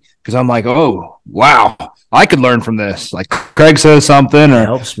me because I'm like, oh wow, I could learn from this. Like Craig says something,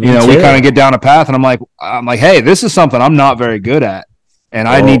 or we kind of get down a path, and I'm like, hey, this is something I'm not very good at, and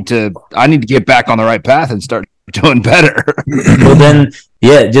I need to get back on the right path and start doing better. Well, then,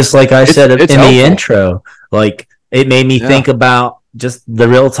 just like I said in the intro, like it made me think about just the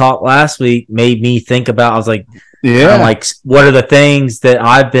real talk last week. Made me think about. I was like, like what are the things that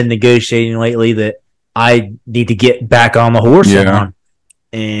I've been negotiating lately that I need to get back on the horse on?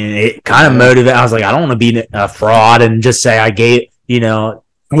 And it kind of motivated. I was like, I don't want to be a fraud and just say I gave. What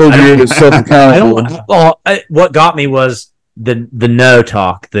got me was the no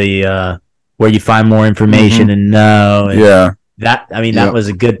talk, the where you find more information and know. And that was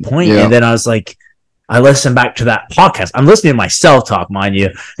a good point. Yeah. And then I was like, I listened back to that podcast. I'm listening to myself talk, mind you,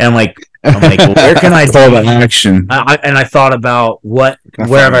 and I'm like, well, where can I do that action? And I thought about where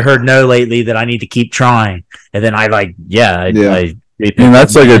have I heard no lately that I need to keep trying, and then I and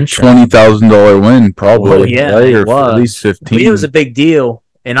that's like a $20,000 win, probably. Well, it was at least 15. It was a big deal,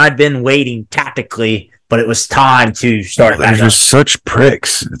 and I'd been waiting tactically, but it was time to start. They're just such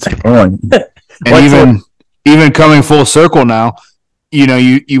pricks. It's annoying. And even coming full circle now,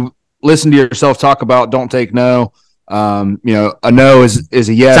 you listen to yourself talk about don't take no. A no is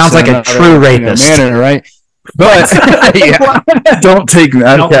a yes. Sounds like a true rapist, manner, right? But don't take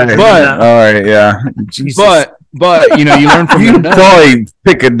that. Okay. But all right, yeah. Jesus. But you learn from you probably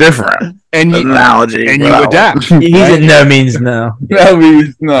pick a different analogy, and you adapt. No means no. No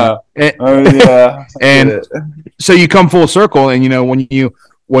means no. And so you come full circle, and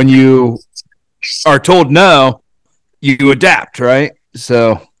when you are told no, you adapt, right?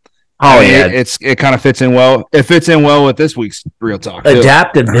 So Oh, yeah. It kind of fits in well. It fits in well with this week's Real Talk.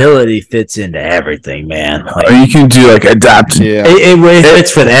 Adaptability fits into everything, man. Like, you can do like adapt. Yeah. It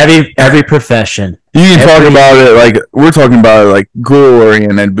fits for every profession. You can talk about it like we're talking about it like goal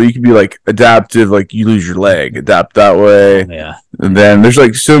oriented, but you can be like adaptive, like you lose your leg, adapt that way. Yeah. And then there's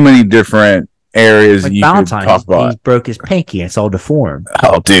like so many different areas like you Ballantine, could talk about. He broke his pinky. It's all deformed.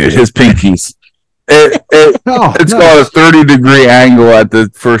 Oh, dude, his pinkies. It's nice. got a 30-degree angle at the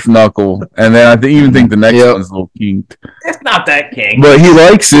first knuckle, and then I even think the next one's a little kinked. It's not that king. But he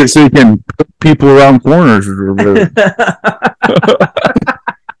likes it so he can put people around corners.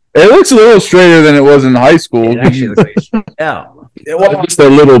 It looks a little straighter than it was in high school. It actually looks like It was just a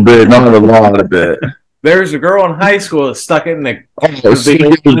little bit, not a lot of it. There's a girl in high school that stuck it in the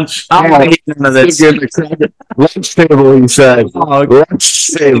lunch table, he said.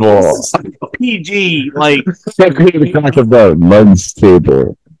 Lunch table. PG, like talk about lunch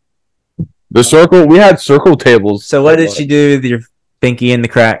table. The circle, we had circle tables. So what did she do with your pinky in the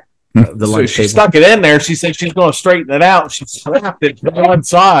crack? The so lunch she table? stuck it in there. She said she's going to straighten it out. She slapped it to one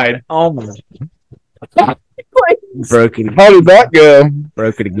side. Oh my! Broke it. How did that go?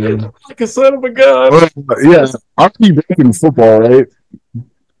 Broke it again. Like a son of a gun. Yeah, I'm breaking football, right?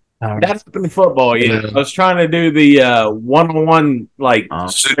 That's been football. Yeah, I was trying to do the one-on-one like. Yeah,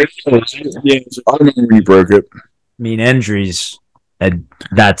 I remember you broke it. I mean, injuries.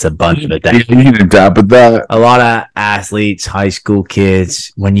 That's a bunch of it. You can adapt with that. A lot of athletes, high school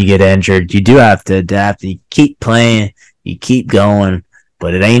kids, when you get injured, you do have to adapt. You keep playing, you keep going,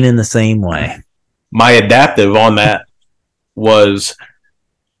 but it ain't in the same way. My adaptive on that was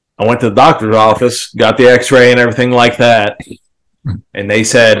I went to the doctor's office, got the x-ray and everything like that, and they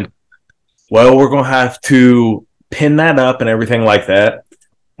said, well, we're going to have to pin that up and everything like that.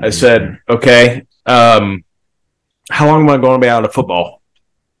 I said, okay, how long am I going to be out of football?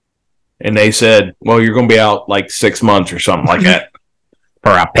 And they said, well, you're going to be out like 6 months or something like that.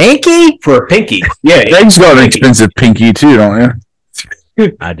 For a pinky? For a pinky. Yeah. Greg's got an expensive pinky too, don't you?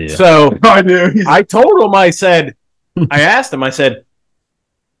 I do. So I do. I told him, I asked him, I said,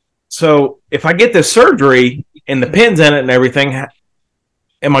 so if I get this surgery and the pins in it and everything,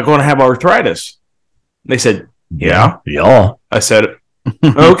 am I going to have arthritis? They said, yeah. Yeah. I said,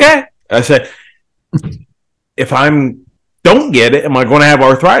 okay. I said, if don't get it, am I going to have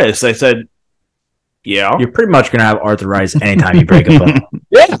arthritis? They said, yeah. You're pretty much going to have arthritis anytime you break a bone.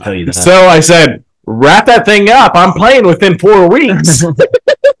 Yeah. I'll tell you that. So I said, wrap that thing up. I'm playing within 4 weeks.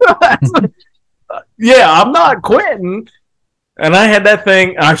 Yeah, I'm not quitting. And I had that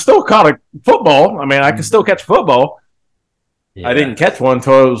thing. I still caught a football. I mean, I can still catch football. Yeah. I didn't catch one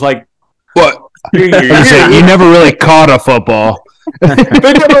until it was like, what? You never really caught a football.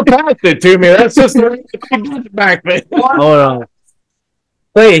 They never passed it to me. That's just back then. Hold on.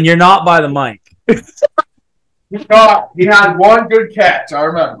 Clayton, you're not by the mic. He had one good catch, I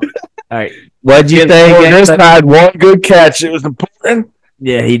remember. All right. What'd you think? Chris had one good catch. It was important.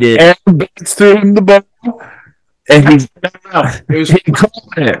 Yeah, he did. And Bates threw him the ball. And he caught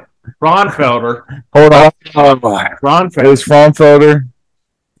it. Ronfelder. Hold on. Ronfelder. It was Ronfelder.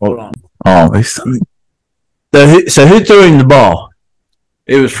 Hold on. Oh, So who threw him the ball?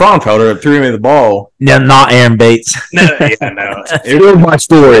 It was Fraunfelder that threw me the ball. No, not Aaron Bates. No. It was my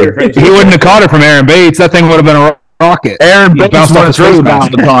story. He wouldn't have caught it from Aaron Bates. That thing would have been a rocket. Aaron Bates bounced off his face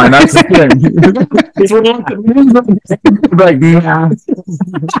the time. That's the thing.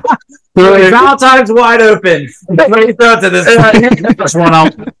 Valentine's wide open. Let me throw it to this one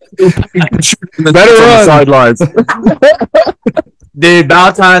out. Better run. Sidelines. Dude,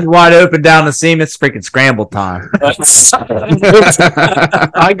 Ballantine wide open down the seam. It's freaking scramble time.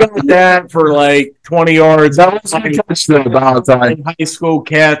 I got that for like 20 yards. That was a catch, though, Ballantine. High school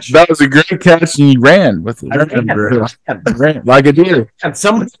catch. That was a great catch, and he ran with it. Ran like a deer. And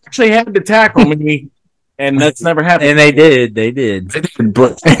someone actually had to tackle me, and that's never happened. And they did.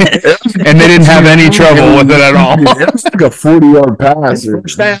 But and they didn't have any trouble with it at all. It was like a 40-yard pass.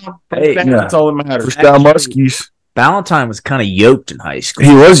 First down. Hey, that's all that matters. First down, Muskies. Ballantine was kind of yoked in high school.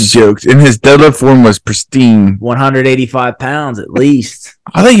 He was yoked, and his deadlift form was pristine. 185 pounds at least.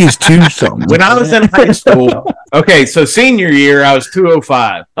 I think he's 2-something. When I was in high school, okay, so senior year, I was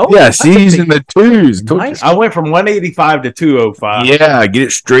 205. Oh, yeah, see, he's in the 2s. Nice. I went from 185 to 205. Yeah, get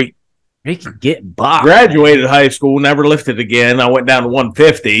it straight. He can get boxed. Graduated high school, never lifted again. I went down to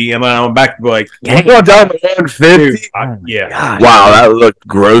 150, and then I went back to like, I went down to 150. Yeah. God. Wow, that looked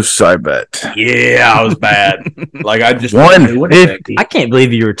gross, I bet. Yeah, I was bad. Like, I just 150. I can't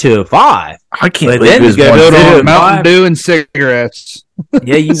believe you were 205. I can't But believe then it was you go to 150. Mountain Dew and cigarettes.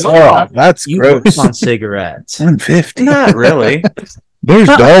 Yeah, you Oh, that's you gross. work on cigarettes. 150. Not really. There's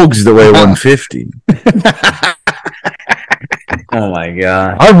dogs that weigh 150. Oh my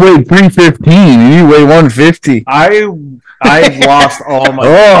god! I weigh 315 and you weigh 150. I've lost all my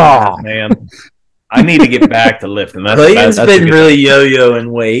pounds, man. I need to get back to lifting. Clayton's that's been really yo-yo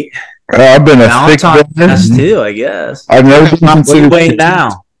in weight. I've been a thick Ballantine has boy. too, I guess. I've never been What are you considered weighing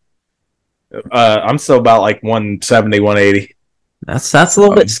now? I'm still about like 170, 180. That's a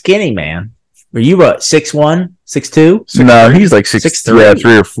little bit skinny, man. Were you what? 6'1", 6'2"? No, he's like 6'3". Yeah,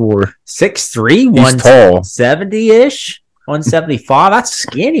 3 or 4. 6'3", He's tall. 170-ish, 175. That's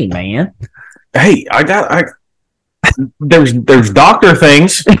skinny, man. Hey, there's doctor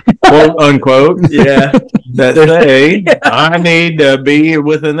things, quote unquote, Yeah. that say I need to be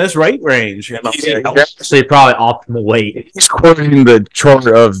within this weight range. And I'm like, Actually, probably optimal weight. He's quoting the chart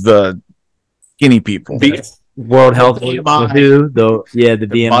of the skinny people. World Health BMI. the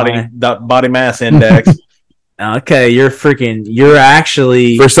BMI. body mass index. Okay, you're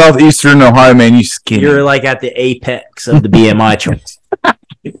actually For Southeastern Ohio, man, you skinny. you're like at the apex of the BMI chart.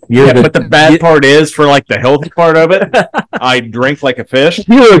 But the bad part is, for like the healthy part of it, I drink like a fish.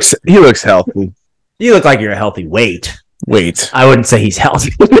 He looks healthy. You look like you're a healthy weight. Wait. I wouldn't say he's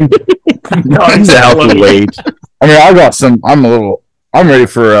healthy. No, he's a healthy weight. I mean, I'm ready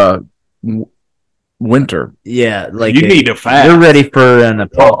for winter. Yeah, like You need to fast. You're ready for an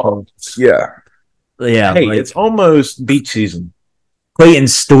apocalypse. Yeah. Yeah, Hey, like it's almost beach season.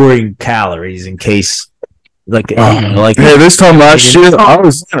 Clayton's storing calories in case, like, Hey, this time last year,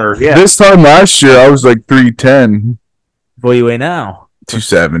 This time last year, I was like 310, what do you weigh now?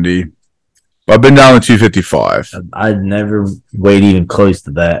 270. I've been down to 255. I'd never weighed even close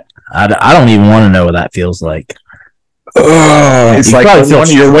to that. I don't even want to know what that feels like. It's You like probably feel one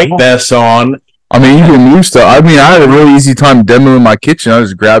of your strong. weight vests on. I mean, you can move stuff. I mean, I had a really easy time demoing my kitchen. I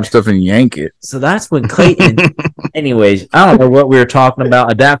just grab stuff and yank it. So that's when Clayton. Anyways, I don't know what we were talking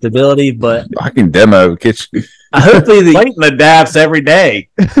about, adaptability, but I can demo a kitchen. hopefully the Clayton adapts every day.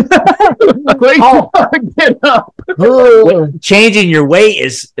 Get up. changing your weight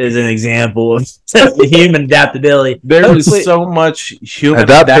is an example of human adaptability. There's Hopefully- so much human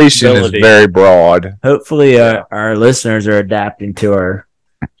Adaptation is adaptability. very broad. Hopefully, our listeners are adapting to our.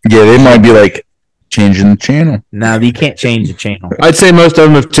 Yeah, they might be like changing the channel. Now you can't change the channel. I'd say most of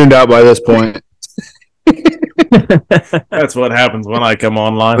them have tuned out by this point. That's what happens when I come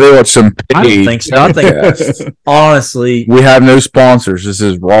online. They watch some I don't think so. I think Yes. honestly, We have no sponsors. This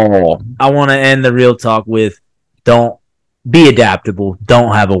is raw. I want to end the real talk with: don't be adaptable.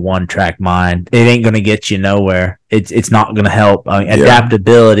 Don't have a one-track mind. It ain't gonna get you nowhere. It's not gonna help.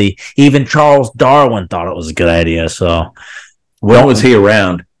 Adaptability. Even Charles Darwin thought it was a good idea. So When was he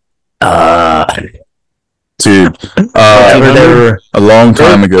around? Dude, whenever they were- a long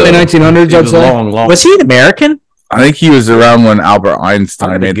time ago. Early 1900s, It I'd was say. long. was he an American? I think he was around when Albert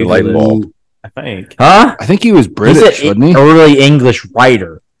Einstein made the light bulb. I think. Huh? I think he was British, He's wasn't he? an early English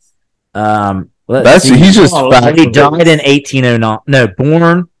writer. He's just fact. He died in 1809. No,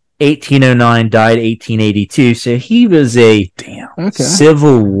 born 1809, died 1882. So he was a Okay.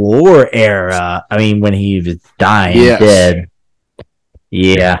 Civil War era. I mean, when he was dying, Yes. dead.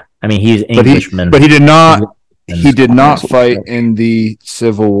 Yeah, I mean he's Englishman. But he did not. He did not fight in the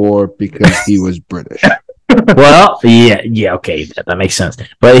Civil War because he was British. Well, yeah, okay, that makes sense.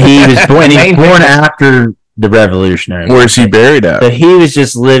 But he was born after the Revolutionary War. Where's he buried at? So he was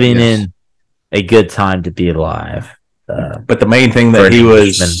just living in a good time to be alive. But the main thing that he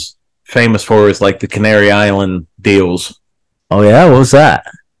was famous for is like the Canary Island deals. Oh yeah, what was that?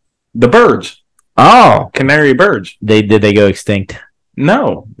 The birds. Oh, Canary birds. did they go extinct?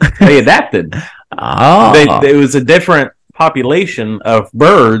 No, they adapted. Oh, It was a different population of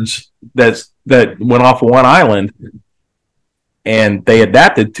birds that went off of one island, and they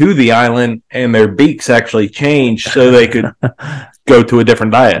adapted to the island, and their beaks actually changed so they could go to a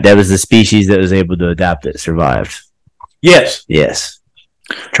different diet. that was the species that was able to adapt that survived. Yes. Yes.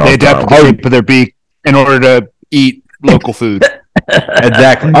 They adapted the shape of their beak in order to eat local food.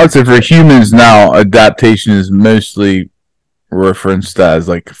 Exactly. I would say for humans now, adaptation is mostly referenced as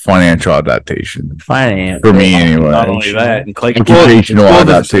like financial adaptation. Finance. For me, anyway. Not only that, and Clayton, Occupational you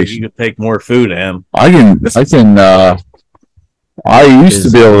adaptation. could take more food in. I used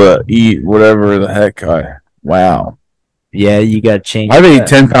to be able to eat whatever the heck wow. Yeah, you got to change. I've ate that.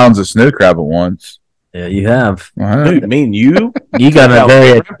 10 pounds of snow crab at once. Yeah, you have. Dude, me and you. You got a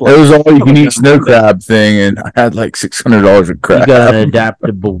very. It was all you can eat snow crab thing, and I had like $600 of You crab. got an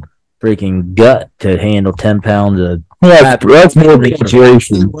adaptable freaking gut to handle 10 pounds of. That's more of a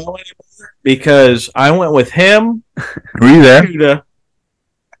situation. Because I went with him, Were you there? Judah,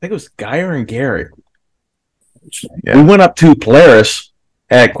 think it was Geyer and Garrett. Yeah. We went up to Polaris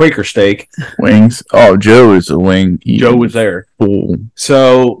at Quaker Steak. Wings. Oh, Joe is a wing. Joe was there. Cool.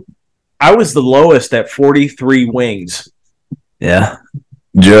 So I was the lowest at 43 wings. Yeah.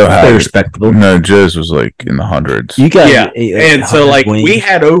 Joe had respectable. No, Joe's was like in the hundreds. You guys, and so like we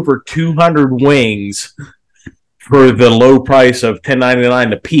had over 200 wings for the low price of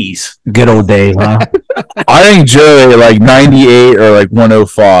 $10.99 a piece. Good old days, huh? I think Joe ate like 98 or like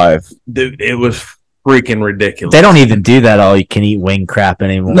 105. Dude, it was freaking ridiculous. They don't even do that all you can eat wing crap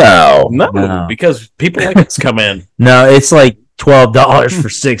anymore. No, because people like us come in. No, it's like $12 for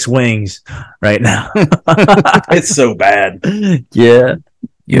 6 wings right now. It's so bad. Yeah.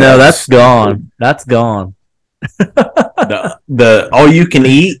 No, that's gone. That's gone. The all you can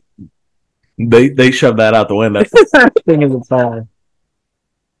eat, they shove that out the window. Thing is, it's fine.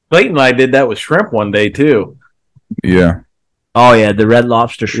 Clayton and I did that with shrimp one day too. Yeah. Oh yeah, the Red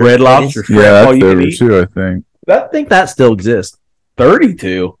Lobster shrimp. Red Lobster shrimp. Yeah, all that's you can over eat. 2, I think. I think that still exists.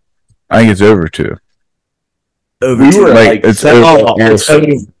 32. I think it's over 2. Over We were like it's over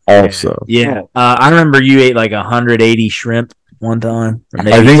also. Yeah. I remember you ate like 180 shrimp one time. Or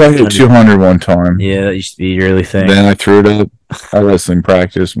maybe I think I hit 200. 200 one time. Yeah, that used to be your early thing. Then I threw it up. I wrestling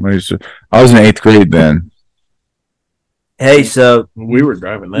practice. I was in 8th grade then. Hey, so We were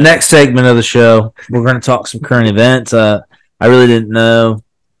driving that. next segment of the show, we're going to talk some current events. I really didn't know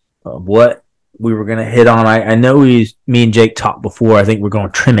what we were going to hit on. I know me and Jake talked before. I think we're going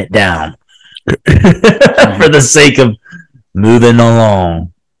to trim it down for the sake of moving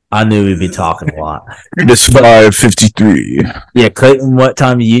along. I knew we'd be talking a lot. It's 5:53. Yeah, Clayton, what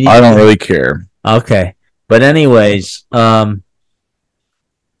time do you need? I don't really care. Okay. But anyways, current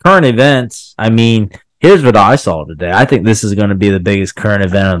events, I mean, here's what I saw today. I think this is going to be the biggest current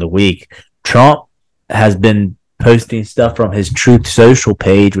event of the week. Trump has been posting stuff from his Truth Social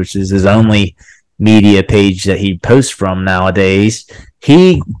page, which is his only media page that he posts from nowadays.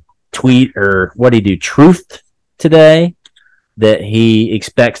 He Truth today that he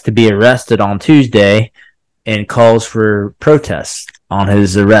expects to be arrested on Tuesday and calls for protests on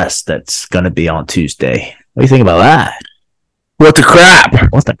his arrest that's going to be on Tuesday. What do you think about that? What the crap?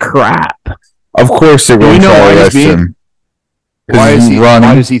 What the crap? Of course they're going to arrest him. Why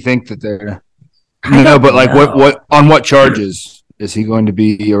running? does he think that they're... No, but like what on what charges is he going to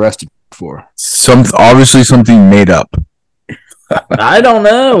be arrested for? Obviously something made up. I don't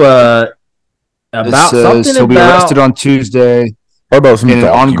know. About something he'll be arrested on Tuesday What about some in an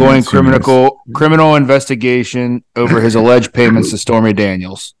ongoing documents? criminal investigation over his alleged payments to Stormy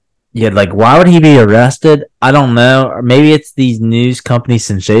Daniels. Yeah, like why would he be arrested? I don't know. Or maybe it's these news companies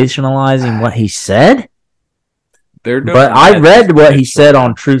sensationalizing what he said. But I read what he said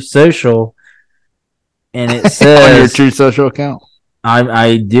on Truth Social, and it says On your Truth Social account.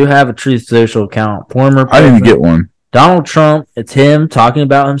 I do have a Truth Social account. Former I didn't president get one. Donald Trump. It's him talking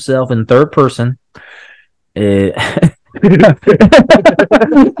about himself in third person. It's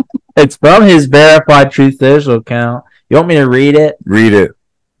from his verified Truth Social account. You want me to read it? Read it.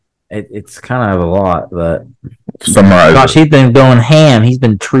 It's kind of a lot, but Summarize gosh, it. he's been going ham. He's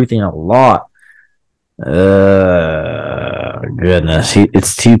been truthing a lot. Goodness,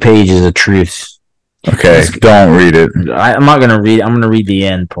 it's 2 pages of truth. Okay, don't read it. I'm not gonna read. I'm gonna read the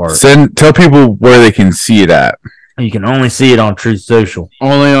end part. Tell people where they can see it at. You can only see it on Truth Social.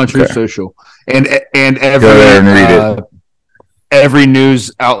 Only on Truth Social. And Go there and read it. Every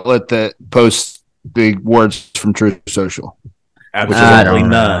news outlet that posts big words from Truth Social. I don't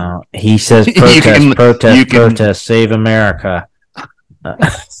know. He says protest, save America.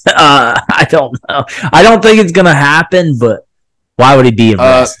 I don't know. I don't think it's gonna happen, but why would he be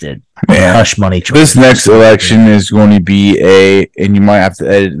arrested? Hush money. This next election is going to be and you might have to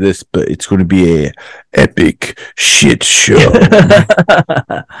edit this, but it's going to be a epic shit show.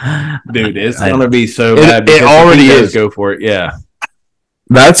 Dude, it's going to be so bad. It already is. Go for it, yeah.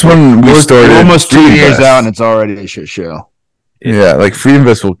 That's when we started. We're almost 2 Freedom years Fest. out, and it's already a shit show. Yeah, like Freedom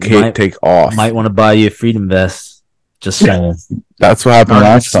Fest will take off. Might want to buy you a Freedom Vest. Just saying. That's what happened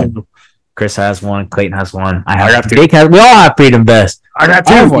last time. Chris has one. Clayton has one. I have two. We all have Freedom Vests. I got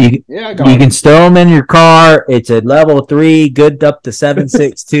two. You can stow them in your car. It's a level 3, good up to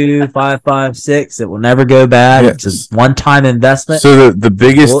 762-556. It will never go bad. Yes. It's a one-time investment. So the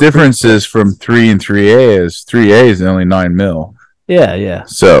biggest difference is from 3 and 3A is 3A is only 9 mil. Yeah.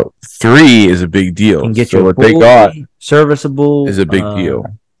 So 3 is a big deal. You can get so your what they got serviceable is a big deal.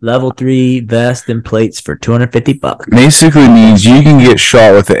 Level 3 vest and plates for $250. Basically means you can get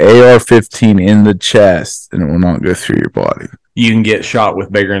shot with an AR-15 in the chest and it will not go through your body. You can get shot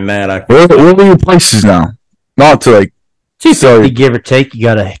with bigger than that. Where are your places now? Not to like $250 give or take. You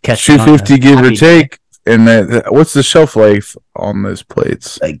gotta catch $250 give or take. And what's the shelf life on those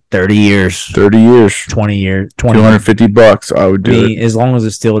plates? Like 30 years, 30 years, 20 years, $250. I would do it. As long as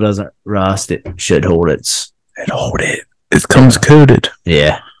it still doesn't rust, it should hold its. It'll hold it. It comes coated.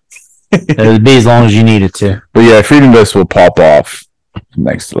 Yeah, it would be as long as you need it to. But yeah, Freedom Dust will pop off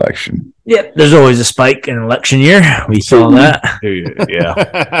next election. Yep, there's always a spike in election year. We saw that.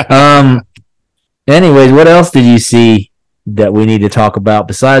 Yeah. Anyways, what else did you see that we need to talk about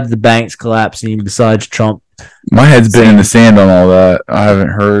besides the banks collapsing, besides Trump? My head's been in the sand on all that. I haven't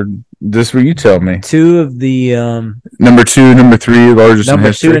heard. This what you tell me. Two of the number 2, number 3 largest in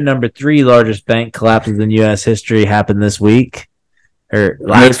history. Number 2 and number 3 largest bank collapses in U.S. history happened this week. Or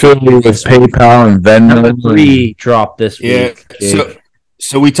last week with PayPal and Venmo. Number 3 dropped this week.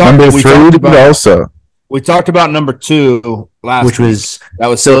 So we talked. Number 3 also. We talked about number 2 last which week. That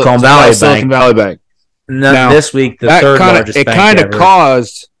was Silicon Valley Bank. Now, this week, the third largest bank ever.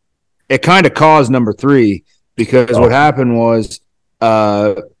 It kind of caused number 3 because what happened was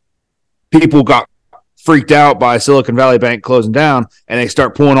people got freaked out by Silicon Valley Bank closing down, and they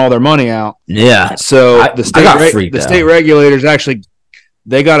start pulling all their money out. Yeah. So the state regulators actually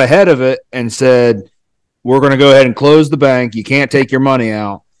they got ahead of it and said, "We're going to go ahead and close the bank. You can't take your money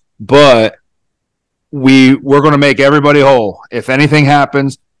out, but we're going to make everybody whole. If anything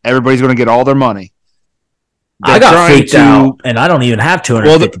happens, everybody's going to get all their money." I got freaked out, and I don't even have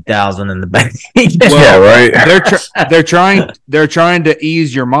 $250,000 in the bank. Yeah, right. They're trying to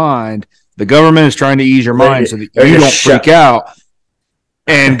ease your mind. The government is trying to ease your mind so that you don't freak out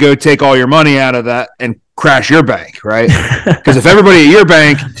and go take all your money out of that and crash your bank, right? Because if everybody at your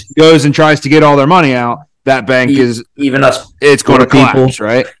bank goes and tries to get all their money out, that bank is even us. It's going to collapse,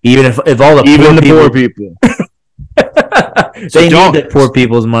 right? Even if all the poor people, they need the poor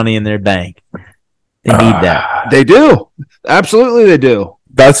people's money in their bank. They need that. They do. Absolutely, they do.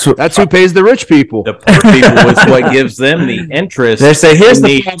 That's who pays the rich people. The poor people is what gives them the interest. They say, here's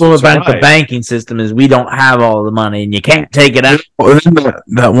the problem about the banking system is we don't have all the money and you can't take it out. Well,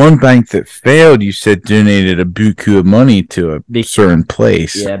 that one bank that failed, you said, donated a buku of money to a certain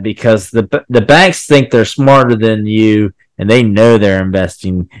place. Yeah, because the banks think they're smarter than you and they know they're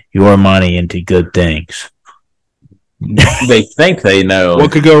investing your money into good things. They think they know.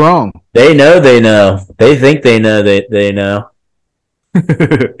 What could go wrong? They know they know. They think they know they know.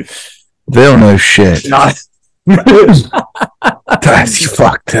 They don't know shit. That's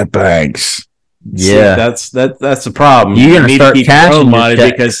fucked up banks. Yeah, see, that's the problem. You're gonna start cashing money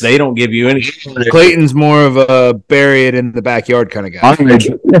because they don't give you any. Clayton's more of a bury it in the backyard kind of guy.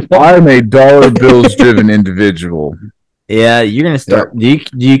 I'm a dollar bills driven individual. Yeah, you're gonna start. Do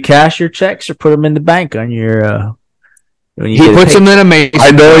you cash your checks or put them in the bank on your? He puts them in a mason.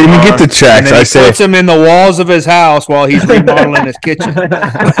 I don't even get the checks. I say puts them in the walls of his house while he's remodeling his kitchen.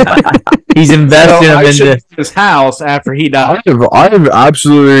 He's investing them into his house after he died.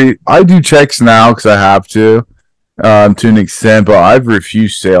 I do checks now because I have to an extent, but I've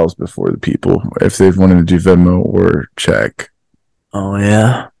refused sales before the people if they've wanted to do Venmo or check. Oh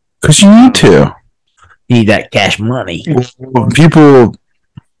yeah, because you need to. You need that cash money. People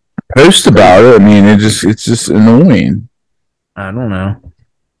post about it. I mean, it's just annoying. I don't know.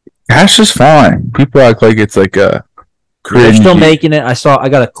 Cash is fine. People act like it's like a. They're still making it. I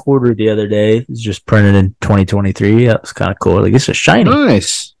got a quarter the other day. It's just printed in 2023. That was kind of cool. Like, it's a shiny.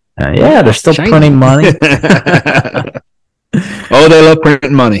 Nice. Yeah, they're still printing money. Oh, they love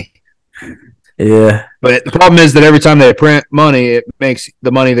printing money. Yeah. But the problem is that every time they print money, it makes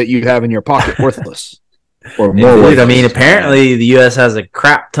the money that you have in your pocket worthless. Or more worthless. I mean, apparently the U.S. has a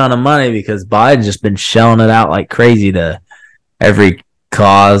crap ton of money because Biden's just been shelling it out like crazy to every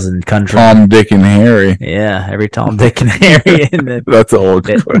cause and country. Tom, Dick, and Harry. Yeah, every Tom, Dick, and Harry. And that's old.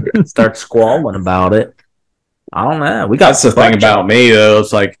 Start squalling about it. I don't know. That's the thing about me, though.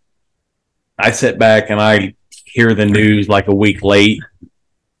 It's like I sit back and I hear the news like a week late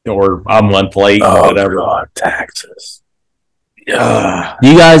or a month late or whatever. God, taxes. Yeah.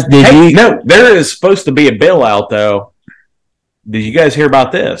 You guys, No, there is supposed to be a bill out, though. Did you guys hear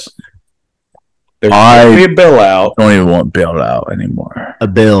about this? There's supposed to be a bill out. Don't even want bailed out anymore. A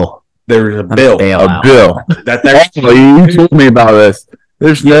bill. There's a bill. A bill. You told me about this.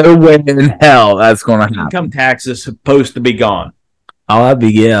 There's no way in hell that's going to happen. Income tax is supposed to be gone. Oh,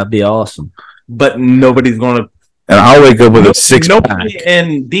 that'd be awesome. But nobody's going to. And I'll wake up with a six-pack. Nobody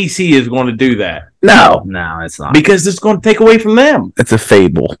in D.C. is going to do that. No, it's not. Because it's going to take away from them. It's a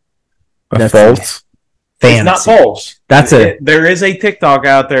fable. That's false. It's not false. There is a TikTok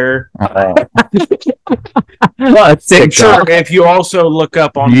out there. TikTok. Sure, if you also look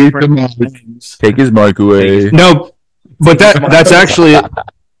up on different things. Take his mic away. No, But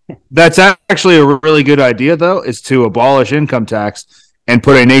that's actually a really good idea, though, is to abolish income tax and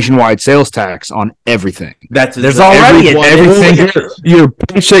put a nationwide sales tax on everything. There's already everything. Your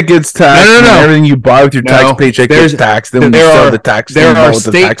paycheck gets taxed. No. And everything you buy with your tax paycheck gets taxed. Then when you sell the tax, there are with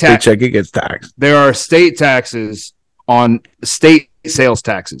the tax paycheck, it gets taxed. There are state taxes on state sales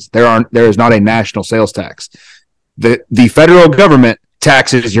taxes. There is not a national sales tax. The federal government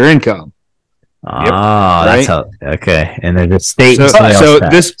taxes your income. That's how. Okay, and there's a state sales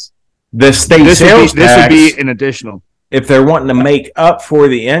tax. This would be an additional. If they're wanting to make up for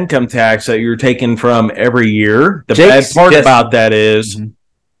the income tax that you're taking from every year, the bad part about that is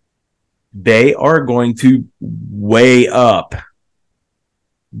they are going to weigh up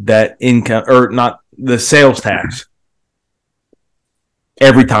that income, or not the sales tax,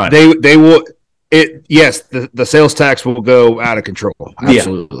 every time. They will. The sales tax will go out of control.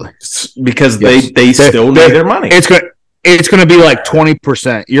 Absolutely, because they still need their money. It's going to be like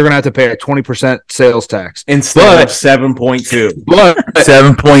 20%. You're going to have to pay a 20% sales tax instead of 7.2. But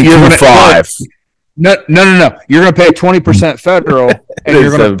 7.25. No. You're going to pay 20% federal, and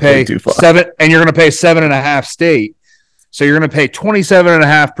you're going to pay 7, and you're going to pay 7.5 state. So you're going to pay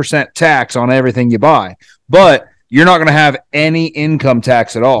 27.5% tax on everything you buy. But you're not going to have any income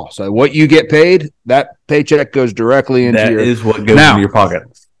tax at all. So what you get paid, that paycheck goes directly into that is what goes into your pocket.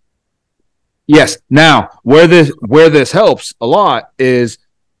 Yes. Now, where this helps a lot is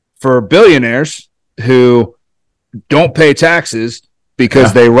for billionaires who don't pay taxes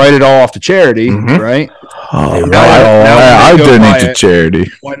because they write it all off to charity, right? I donate to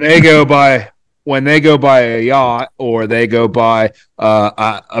charity. When they go buy a yacht or they go buy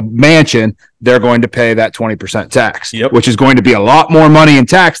a mansion, they're going to pay that 20% tax, which is going to be a lot more money in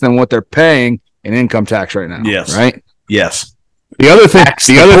tax than what they're paying in income tax right now. Yes. Right? Yes. The other thing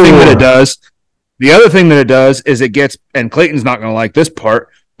that it does is it gets, and Clayton's not going to like this part,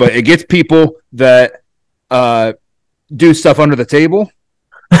 but it gets people that do stuff under the table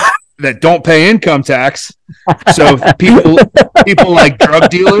that don't pay income tax. So people like drug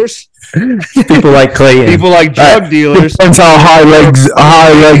dealers, people like Clayton, people like drug dealers. Depends how high legs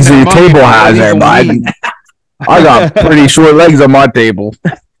the table has there, bud. I got pretty short legs on my table.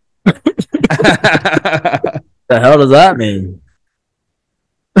 The hell does that mean?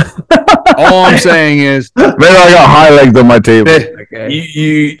 All I'm saying is, maybe I got high legs on my table. Okay.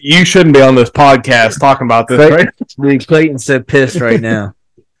 You shouldn't be on this podcast talking about this, right? Clayton said piss right now.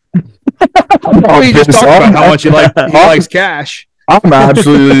 We just talked about how much he likes cash. I'm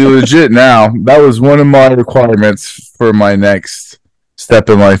absolutely legit now. That was one of my requirements for my next step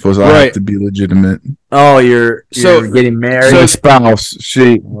in life was I have to be legitimate. Oh, you're getting married. So spouse,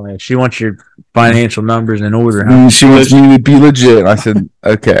 she wants your financial numbers in order. Huh? She wants me to be legit. I said,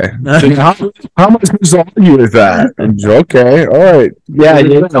 okay. So how much was on you with that? And okay, all right. Yeah,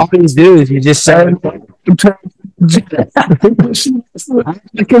 all you do is you just say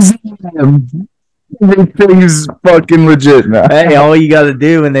because everything's fucking legit now. Hey, all you got to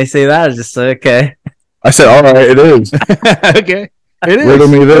do when they say that is just say, okay. I said, all right, it is. Okay. It is. Riddle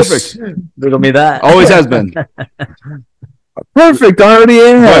me this. Perfect. Riddle me that. Always has been. Perfect. I already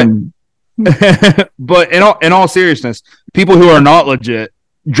am. But in all seriousness, people who are not legit,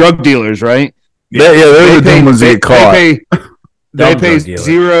 drug dealers, right? They're the ones that get caught. They pay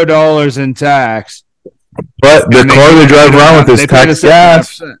 $0 in tax. But the car they drive around with is tax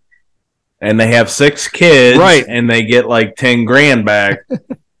gas. And they have 6 kids, right? And they get like $10,000 back.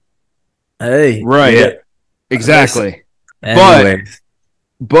 Hey, right? Yeah. Exactly.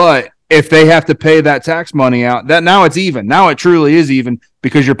 But if they have to pay that tax money out, that now it's even. Now it truly is even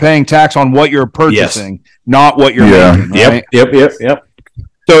because you're paying tax on what you're purchasing, not what you're making. Right? Yep.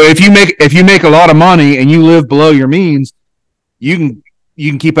 So if you make a lot of money and you live below your means, you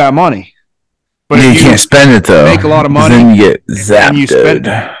can keep that money. But you can't spend it though. Make a lot of money, then you get zapped. And you spend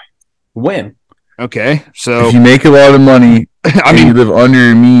when? Okay, so if you make a lot of money, you live under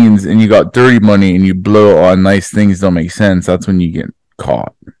your means, and you got dirty money, and you blow it on nice things that don't make sense. That's when you get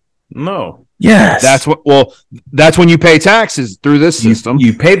caught. No. Yes. That's when you pay taxes through this system.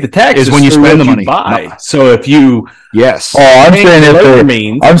 You pay the taxes is when you spend the money. Buy. So if you I'm saying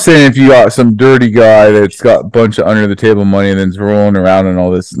if you got some dirty guy that's got a bunch of under the table money and then's rolling around and all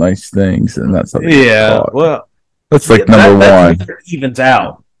this nice things, and that's how well, that's like number one. That evens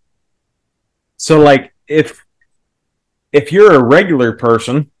out. So like if you're a regular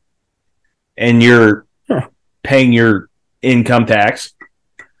person and you're paying your income tax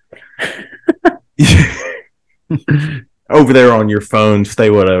over there on your phone,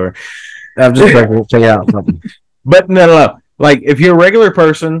 stay whatever. I'm just trying to check out something. But no. Like if you're a regular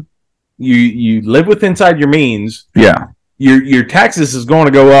person, you live with inside your means. Yeah. your taxes is going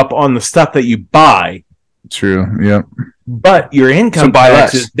to go up on the stuff that you buy. True. Yep. But your income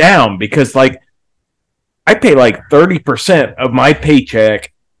tax is down because, like, I pay like 30% of my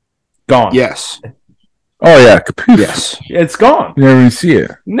paycheck gone. Yes. Oh yeah. Kapoof. Yes. It's gone. You never even see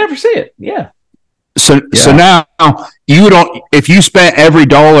it. Never see it. Yeah. So now you don't. If you spent every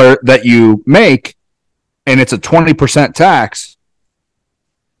dollar that you make, and it's a 20% tax,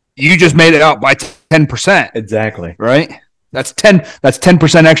 you just made it out by 10%. Exactly. Right. That's 10. That's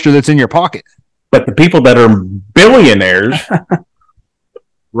 10% extra that's in your pocket. But the people that are billionaires,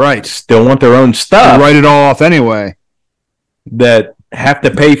 right, still want their own stuff. They write it all off anyway. That have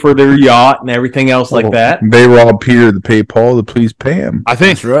to pay for their yacht and everything else like that. They rob Peter to pay Paul to please pay him. I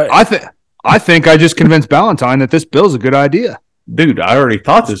think. That's right. I think I just convinced Ballantine that this bill's a good idea. Dude, I already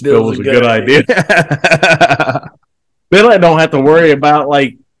thought this bill was a good idea. Then I don't have to worry about,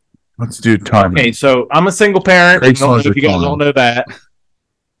 like... Let's do time. Okay, so I'm a single parent. I don't know if you guys all know that.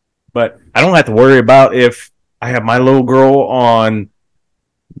 But I don't have to worry about if I have my little girl on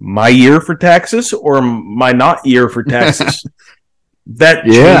my year for taxes or my not year for taxes. That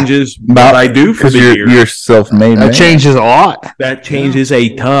changes what I do for the year. You're self-made. That changes a lot. That changes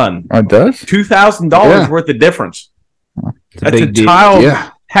a ton. It does? $2,000 worth of difference. That's a child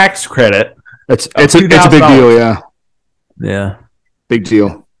tax credit. It's a big deal, yeah. Yeah. Big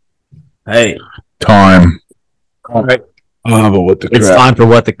deal. Hey. Time. All right. But what the crap? It's time for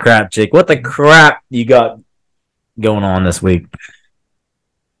What the Crap, Jake. What the crap you got going on this week?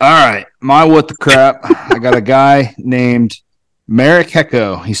 All right. My What the Crap. I got a guy named Merrick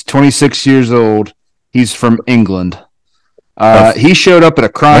Hecko. He's 26 years old. He's from England. He showed up at a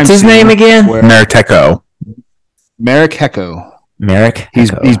crime scene. What's his name again? Merrick Hecko. Merrick Hecko. Merrick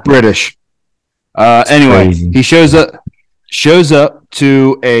Hecko. He's British. Anyway, crazy. He shows up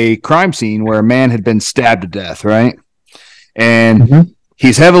to a crime scene where a man had been stabbed to death, right? And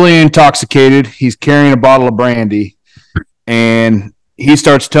he's heavily intoxicated. He's carrying a bottle of brandy. And he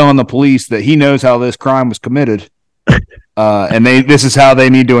starts telling the police that he knows how this crime was committed. And this is how they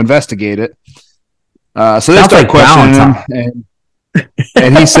need to investigate it. So they start questioning him.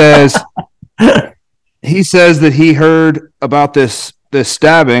 And he says that he heard about this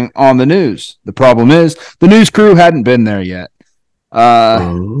stabbing on the news. The problem is the news crew hadn't been there yet.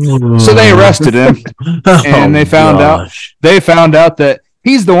 So they arrested him, and they found out that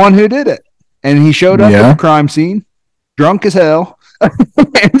he's the one who did it. And he showed up at the crime scene, drunk as hell,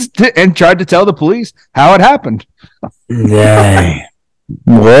 and tried to tell the police how it happened. Yay.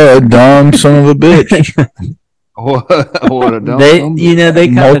 What a dumb son of a bitch. What a dumb they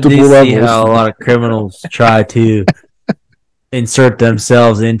kind of do see how a lot of criminals try to insert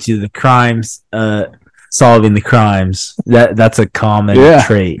themselves into the crimes, solving the crimes. That's a common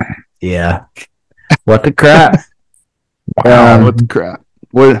trait. Yeah. What the crap? What the crap?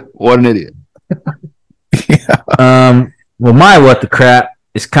 What an idiot. Well, my what the crap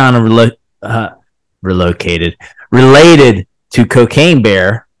is kind of related to Cocaine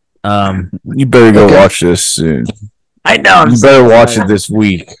Bear. You better go watch this soon. I know. You better watch it this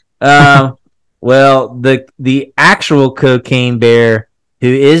week. Well, the actual Cocaine Bear, who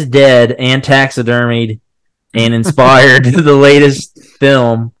is dead and taxidermied and inspired the latest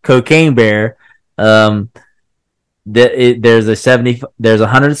film, Cocaine Bear, there's a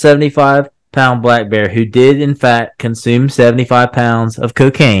 175-pound black bear who did in fact consume 75 pounds of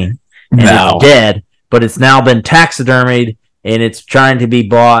cocaine and it's dead, but it's now been taxidermied and it's trying to be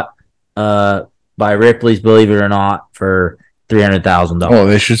bought by Ripley's, believe it or not, for $300,000. Oh,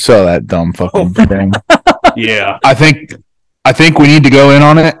 they should sell that dumb fucking thing. Yeah, I think we need to go in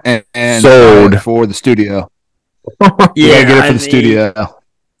on it and sold for the studio. Yeah, get it for the studio.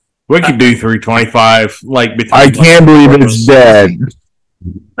 We could do 325. I can't believe it's dead.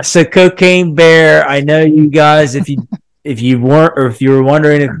 So, Cocaine Bear, I know you guys. If you were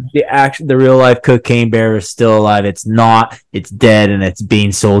wondering if the real life Cocaine Bear is still alive, it's not. It's dead, and it's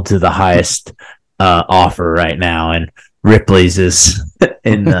being sold to the highest offer right now. And Ripley's is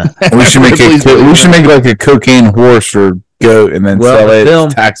in the. we should make like a cocaine horse or goat, and then sell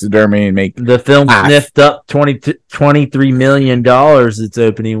it taxidermy and make the film sniffed up $23 million its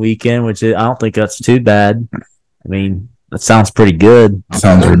opening weekend, which I don't think that's too bad. I mean, that sounds pretty good.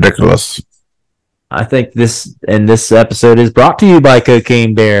 Sounds ridiculous. I think this episode is brought to you by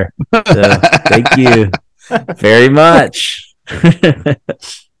Cocaine Bear. So thank you very much.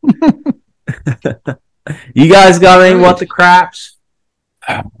 You guys got any what the craps?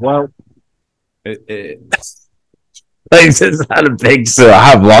 Well, it's not a big. So I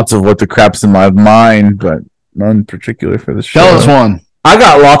have lots of what the craps in my mind, but none particular for the show. Tell us one. I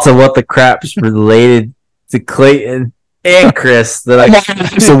got lots of what the craps related to Clayton and Chris that I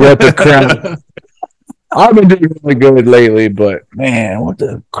used to what the crap. I've been doing really good lately, but man, what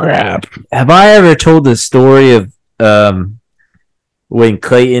the crap? have I ever told the story of when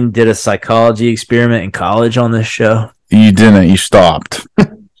Clayton did a psychology experiment in college on this show? You didn't. You stopped.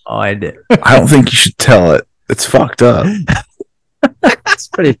 Oh, I did. I don't think you should tell it. It's fucked up. It's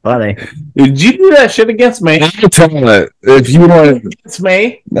pretty funny. Did you do that shit against me? I'm telling it. If you want, Against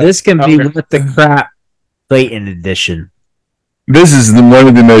me? This can be what the crap Clayton edition. this is one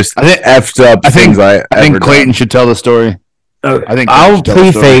of the most effed up things I think Clayton should tell the story. I think I'll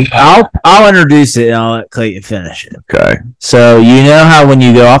pre-fake. I'll introduce it and I'll let Clayton finish it. Okay. So you know how when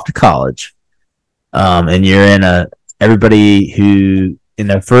you go off to college, and you're in everybody who in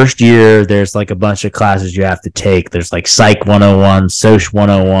their first year, there's like a bunch of classes you have to take. There's like Psych 101, Soc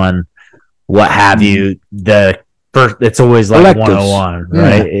 101, what have you. It's always like Electives. 101,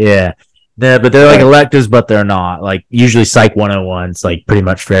 right? Yeah. But they're like electives, but they're not. Like usually Psych 101 is like pretty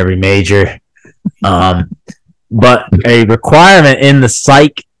much for every major. But a requirement in the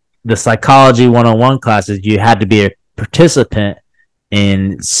psychology 101 classes, you had to be a participant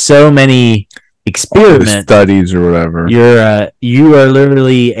in so many experiments, studies or whatever. You are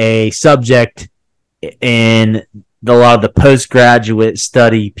literally a subject in a lot of the postgraduate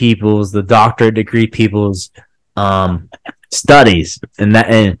study people's, the doctorate degree people's studies, and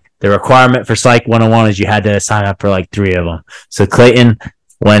the requirement for Psych 101 is you had to sign up for like 3 of them. So Clayton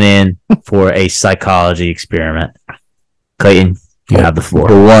went in for a psychology experiment. Clayton, you have the floor.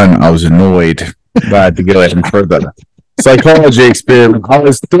 For one, I was annoyed that I had to go ahead and further psychology experiment. I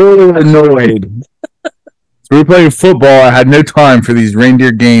was thoroughly annoyed. So we were playing football. I had no time for these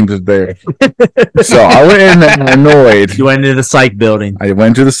reindeer games there. So I went in there annoyed. You went into the psych building. I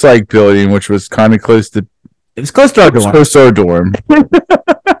went to the psych building, which was kind of close to. It was close to our dorm. Close to our dorm.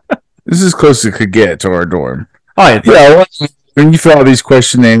 This is as close as it could get to our dorm. Oh, yeah. When you fill out these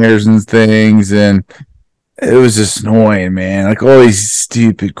questionnaires and things, and it was just annoying, man. Like all these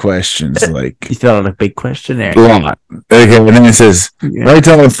stupid questions. Like you fill out a big questionnaire. Okay, and then it says, write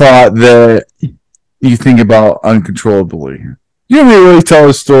down a thought that you think about uncontrollably. You didn't really tell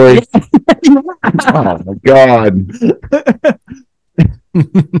a story. Oh my god.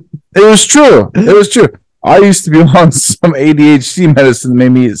 It was true. It was true. I used to be on some ADHD medicine that made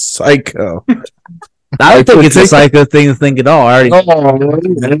me a psycho. I don't think it's a psycho thing to think at all. I wrote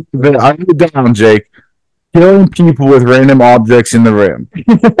it down, Jake. Killing people with random objects in the room.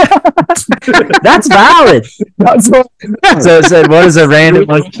 That's valid. That's what. So it said, what is a random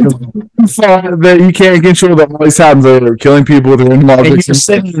that you can't control that always happens later? Killing people with random objects. And you're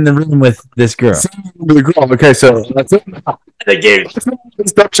sitting in the room with this girl. Okay, so that's it. They gave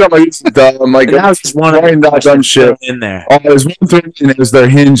I'm like, that was just one of that dumb shit in there. Oh, there's one thing, and it was their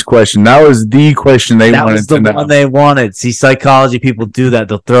hinge question. That was the question they that wanted was the to know. one they wanted. See, psychology people do that.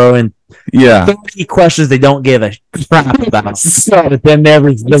 They'll throw in 30 questions they don't give a crap about. But then my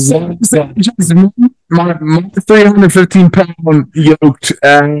 315-pound yoked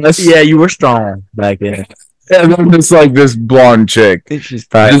ass. Yeah, you were strong back then. And then this like this blonde chick. She's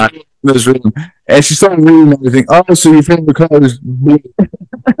probably this room, and she started reading everything. Oh, so your favorite color is blue.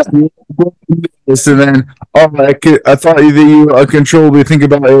 And then, I thought that you uncontrollably think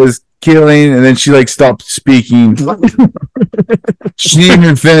about it was killing, and then she like stopped speaking. She didn't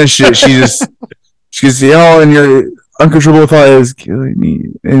even finish it. She goes, and your uncontrollable thought is killing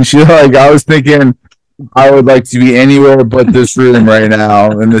me. And she like, I was thinking, I would like to be anywhere but this room right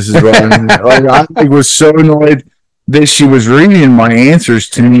now, and this is wrong. I was so annoyed that she was reading my answers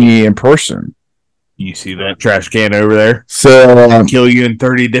to me in person. You see that trash can over there? So kill you in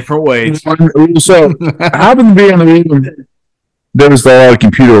 30 different ways. So I happened to be in the room. There was a lot of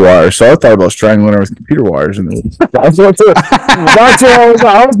computer wires, so I thought about strangling her with computer wires. And that's what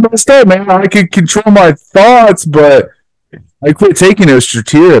I was messed up, man. I could control my thoughts, but I quit taking it with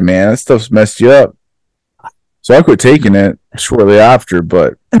Strategia, man. That stuff's messed you up. So I quit taking it shortly after,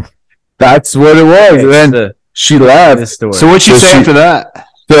 but that's what it was. And then she left. So what'd she say after that?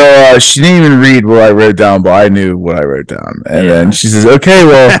 So she didn't even read what I wrote down, but I knew what I wrote down. And then she says, okay,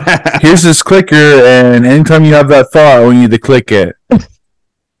 well, here's this clicker, and anytime you have that thought, I want you to click it.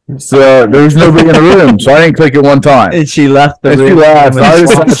 So there was nobody in the room, so I didn't click it one time. And she left the room. She left. I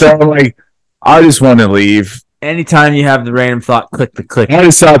just sat there, I'm like, I just want to leave. Anytime you have the random thought, click the click. I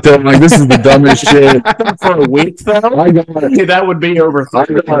just sat there, I'm like, this is the dumbest shit. For a week, though? I got it. That would be over. I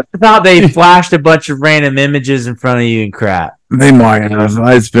thought they flashed a bunch of random images in front of you and crap. They might have.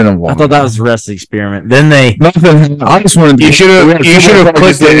 It's been a while. I thought that was the rest of the experiment. Then they nothing. I just wanted. You should have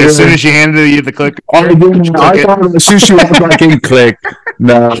clicked it as soon as she handed you the clicker. I thought as soon as she walked back in, click.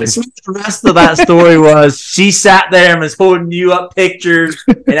 No. The rest of that story was she sat there and was holding you up pictures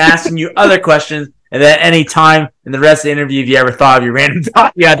and asking you other questions. And then any time in the rest of the interview, if you ever thought of your random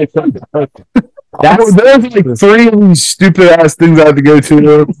thought, you had to come. There's like 3 of these stupid ass things I had to go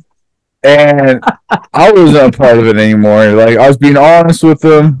to. And I wasn't a part of it anymore. Like, I was being honest with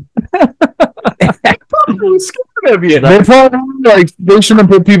them. They probably like they shouldn't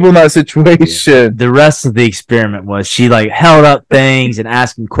put people in that situation. The rest of the experiment was she like held up things and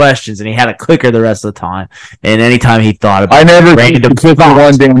asked him questions, and he had a clicker the rest of the time. And anytime he thought about, I never random clicked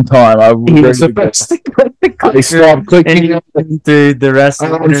one damn time. he was supposed to click the clicker. I stopped clicking. Through the rest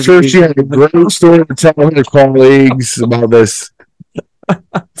of the I'm sure she had a great story to tell her colleagues about this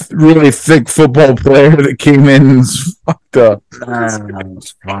really thick football player that came in and was fucked up. That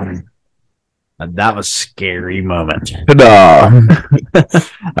was funny. That was a scary moment. Ta-da. All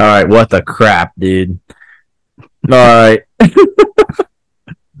right, what the crap, dude. All right.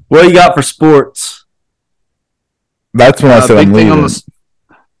 What do you got for sports? That's when I said I'm leaving.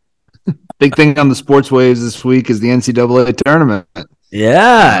 Big thing on the sports waves this week is the NCAA tournament.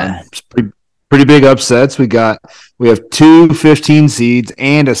 Yeah. It's pretty big upsets. We have 2 15 seeds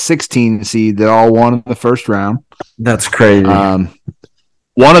and a 16 seed that all won in the first round. That's crazy.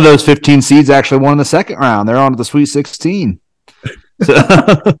 One of those 15 seeds actually won in the second round. They're on to the Sweet 16. So,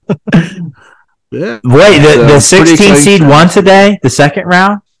 yeah. Wait, the 16 seed won today? The second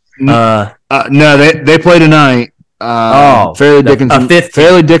round? No, they play tonight. Fairleigh Dickinson.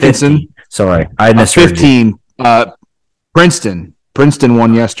 15. Sorry, I misheard 15. Princeton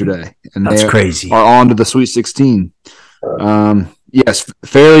won yesterday, and that's crazy. Are on to the Sweet 16. Yes,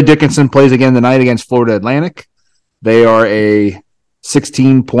 Fairleigh Dickinson plays again tonight against Florida Atlantic. They are a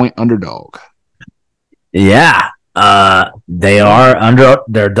 16-point underdog. Yeah, they are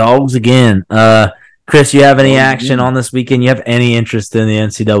they're dogs again. Chris, you have any action on this weekend? You have any interest in the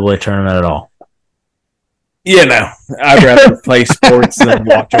NCAA tournament at all? Yeah, no. I'd rather play sports than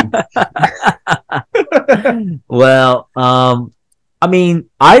watch them. Well, I mean,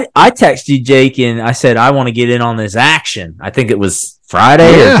 I texted you, Jake, and I said I want to get in on this action. I think it was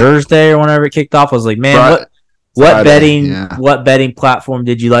Friday or Thursday or whenever it kicked off. I was like, man, what betting platform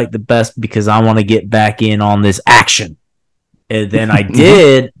did you like the best? Because I want to get back in on this action. And then I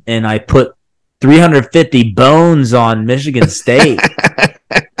did, and I put 350 bones on Michigan State.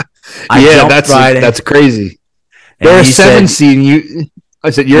 That's crazy. They're a 7 seed. I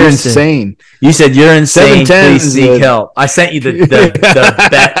said you're insane. You said you're insane. Please seek help. I sent you the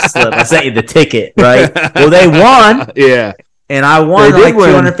bet slip. I sent you the ticket. Right. Well, they won. Yeah. And I won like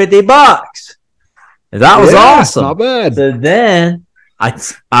 $250. That was awesome. Not bad. So then I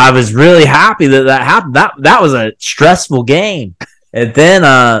was really happy that happened. That was a stressful game. And then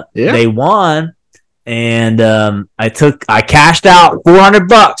they won, and I cashed out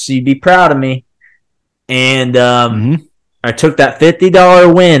 $400. So you'd be proud of me. And I took that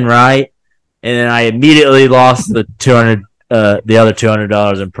 $50 win, right? And then I immediately lost the other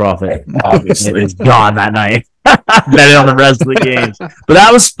 $200 in profit. Obviously, it was gone that night. Bet on the rest of the games, but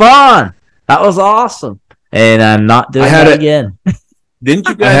that was fun. That was awesome, and I'm not doing that again. Didn't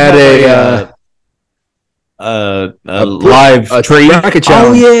you guys have a live bracket challenge?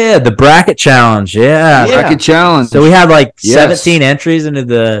 Oh yeah, the bracket challenge. Yeah, bracket challenge. So we had like 17 entries into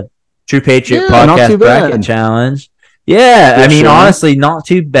the True Patriot Podcast bracket challenge. Yeah, I mean, honestly, not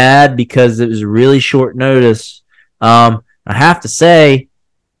too bad because it was really short notice. I have to say,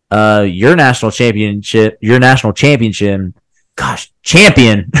 your national champion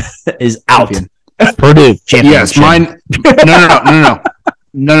is out. Purdue champion. Yes, mine.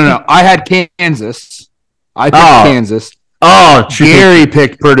 No. I had Kansas. I picked Kansas. Oh, Gary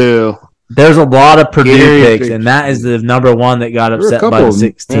picked Purdue. There's a lot of Purdue picks, and that is the number one that got upset by the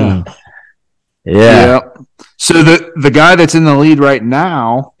 16. Yeah. So the guy that's in the lead right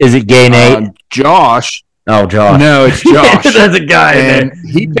now is it Gay Nate? Josh. Oh, Josh. No, it's Josh. There's a guy and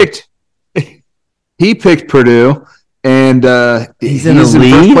he picked Purdue, and he's in first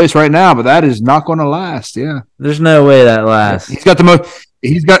place right now. But that is not going to last. Yeah, there's no way that lasts. He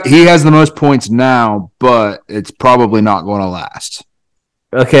has the most points now, but it's probably not going to last.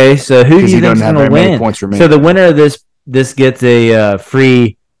 Okay, so who do you think is going to win? So the winner of this gets a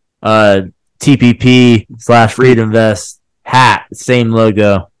free TPP/Freedom Vest hat, same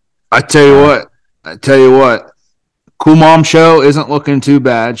logo. I tell you what, Cool Mom Show isn't looking too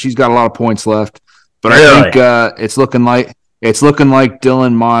bad. She's got a lot of points left, but I think it's looking like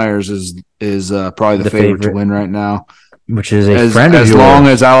Dylan Myers is probably the favorite to win right now, which is a friend of yours. As long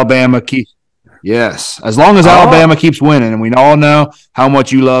as Alabama keeps Alabama keeps winning, and we all know how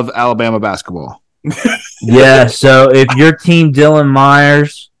much you love Alabama basketball. Yeah, so if you're Team Dylan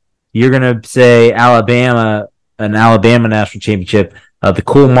Myers, you're going to say Alabama, an Alabama national championship. The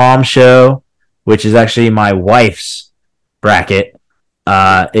Cool Mom Show, which is actually my wife's bracket,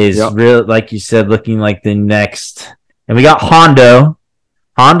 is real, like you said, looking like the next. And we got Hondo.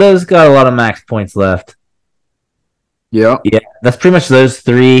 Hondo's got a lot of max points left. Yeah. Yeah, that's pretty much those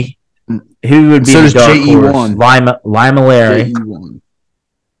three. Who would be the dark horse? Lima Larry. JE1.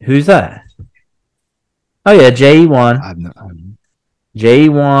 Who's that? Oh, yeah, JE1.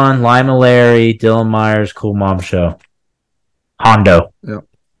 JE1, Lima Larry, Dylan Myers, Cool Mom Show. Hondo. Yep.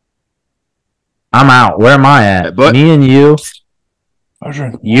 I'm out. Where am I at? But me and you.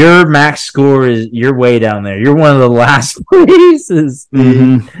 Your max score you're way down there. You're one of the last places.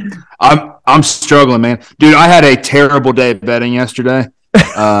 Mm-hmm. I'm struggling, man. Dude, I had a terrible day betting yesterday.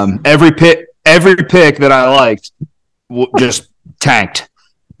 Every pick that I liked just tanked.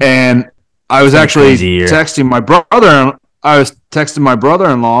 And I was actually texting my brother. I was texting my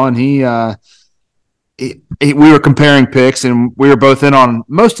brother-in-law, and he we were comparing picks, and we were both in on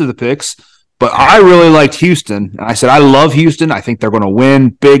most of the picks. But I really liked Houston. I said, I love Houston. I think they're going to win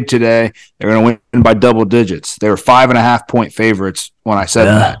big today. They're going to win by double digits. They were 5.5-point favorites when I said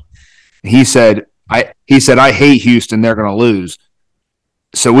that. He said, I hate Houston. They're going to lose.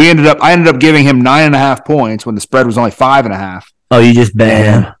 So I ended up giving him 9.5 points when the spread was only 5.5. Oh, you just bet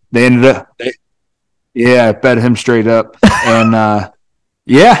him. They ended up, I bet him straight up. And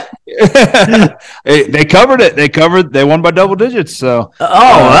they covered it. They won by double digits. So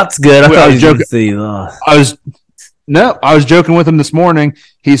that's good. I thought you were joking. I was joking with him this morning.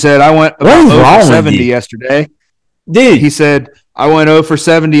 He said I went over 70 yesterday. Dude, he said I went 0 for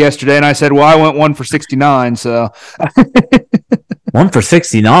 70 yesterday, and I said, well, I went 1 for 69. So 1 for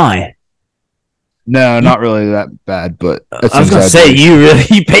 69. No, not really that bad, but I was gonna say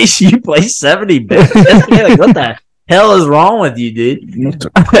you play 70 bets. Like, what the hell is wrong with you, dude?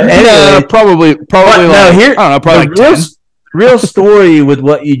 Anyway, probably. No, here, I don't know. Probably the real story with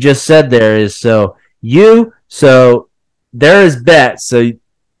what you just said there is so there is bets. So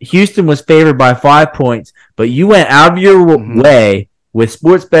Houston was favored by 5 points, but you went out of your way with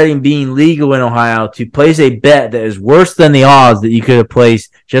sports betting being legal in Ohio to place a bet that is worse than the odds that you could have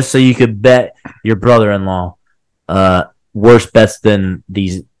placed just so you could bet your brother-in-law worse bets than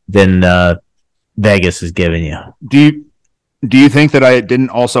Vegas is giving you. Do you think that I didn't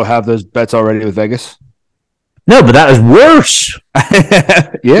also have those bets already with Vegas? No, but that was worse.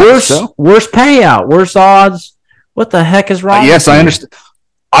 Worse payout, worse odds. What the heck is wrong? Yes, I understand.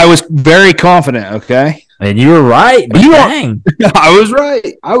 I was very confident. Okay, and you were right. But dang. I was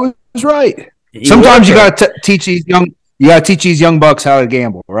right. Sometimes you got to teach these young. You got to teach these young bucks how to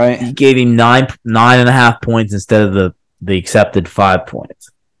gamble, right? You gave him 9.5 points instead of the accepted 5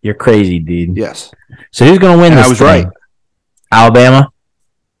 points. You're crazy, dude. Yes. So who's going to win this? I was thing? right. Alabama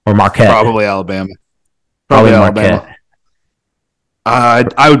or Marquette? Probably Alabama. Probably Marquette.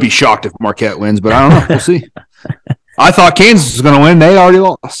 I would be shocked if Marquette wins, but I don't know. We'll see. I thought Kansas was going to win. They already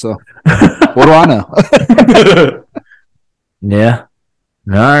lost. So what do I know? Yeah.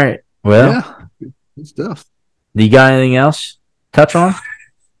 All right. Well, good stuff. Do you got anything else? Touch on?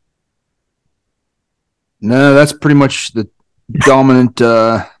 No, that's pretty much the dominant.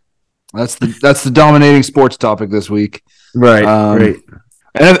 That's the dominating sports topic this week. Right. Right.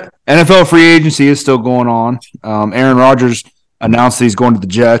 NFL free agency is still going on. Aaron Rodgers announced that he's going to the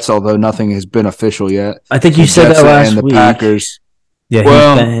Jets, although nothing has been official yet. I think you said that last week. And the Packers. Yeah.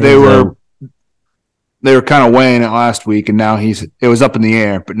 Well, they were kind of weighing it last week, and now it was up in the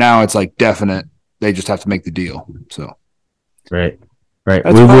air, but now it's like definite. They just have to make the deal. So. Right.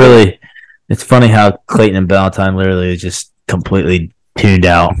 It's funny how Clayton and Ballantine literally is just completely tuned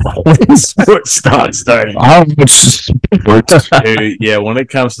out when sports talk started. Yeah, when it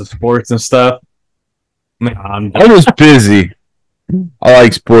comes to sports and stuff, man, I was busy. I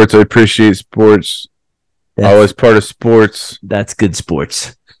like sports. I appreciate sports. I was part of sports. That's good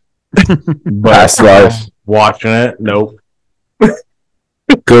sports. Past life. Watching it, nope.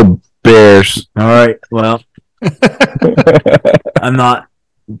 Go Bears. All right, well, I'm not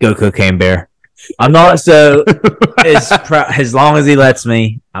go cocaine bear. I'm not so as long as he lets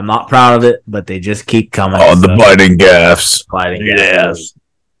me. I'm not proud of it, but they just keep coming. Oh, the biting gaffs. Yes.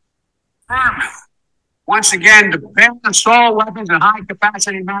 Once again, to ban assault weapons and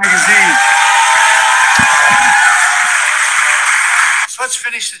high-capacity magazines. So let's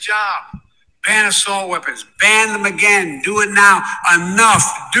finish the job. Ban assault weapons. Ban them again. Do it now. Enough.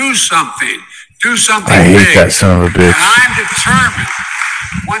 Do something. Do something I hate big. that son of a bitch. And I'm determined,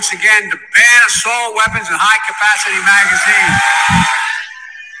 once again, to ban assault weapons and high-capacity magazines.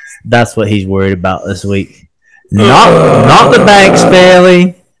 That's what he's worried about this week. Not the banks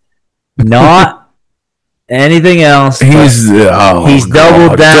failing. Not anything else. He's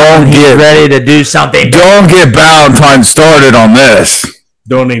doubled down. He's ready to do something. Don't get Ballantine started on this.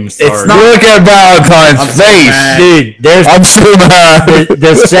 Don't even start. It's not- Look at Ballatine's face, Dude, I'm so mad.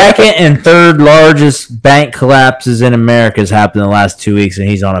 the second and third largest bank collapses in America has happened in the last 2 weeks, and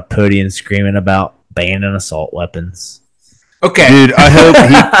he's on a podium screaming about banning assault weapons. Okay. Dude, I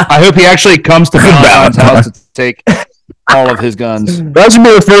hope he actually comes to Ballatine's house to take all of his guns. That should be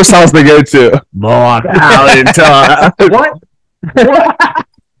the first house they go to.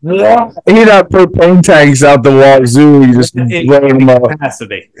 He got propane tanks out the wazoo. You just blow them up.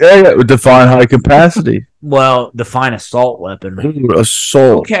 Capacity. Yeah, define high capacity. Well, define assault weapon.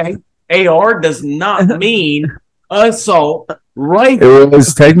 Assault. Okay. AR does not mean assault rifle. It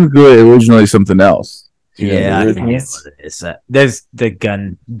was technically originally something else. Yeah, I think it's what it is. There's the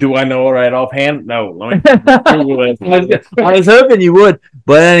gun. Do I know it right offhand? No. Let me I was hoping you would,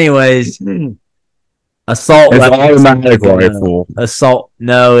 but anyways, assault It's weapon. automatic rifle. Assault.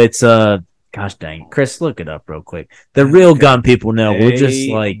 No, it's gosh dang, Chris, look it up real quick. The real gun people know. We're just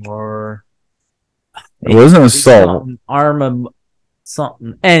like It wasn't assault. something, armor,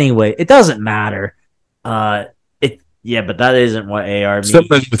 something. Anyway, it doesn't matter. Yeah, but that isn't what AR means.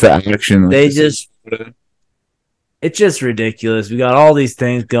 Something with the action. They just. It's just ridiculous. We got all these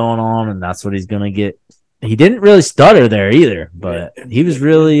things going on, and that's what he's gonna get. He didn't really stutter there either, but he was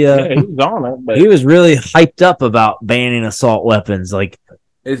really he was on it, but he was really hyped up about banning assault weapons. Like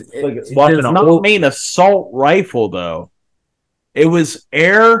it does not mean assault rifle though. It was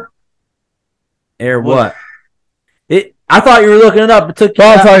air what? I thought you were looking it up. It took you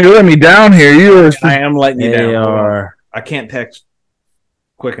I thought you let me down here. You were. I am letting you down. AR. I can't text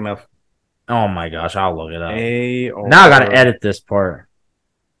quick enough. Oh my gosh, I'll look it up. AR. Now I gotta edit this part.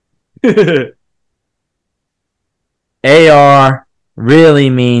 AR really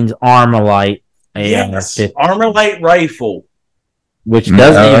means Armalite. Yes, AR-50, Armalite rifle. which No,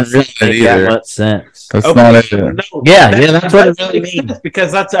 doesn't that's even not make it that either. much sense. That's Okay, not it. no, Yeah, that's what it really means.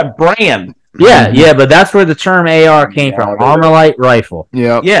 because that's a brand. Yeah, but that's where the term AR came from. Armalite rifle.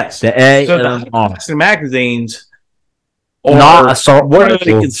 Yeah. Yes. The A So and the R. capacity magazines are Not assault what are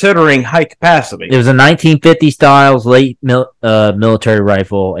they rifle. considering high capacity? It was a 1950 styles late military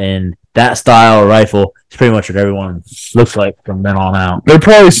rifle, and that style of rifle is pretty much what everyone looks like from then on out. They're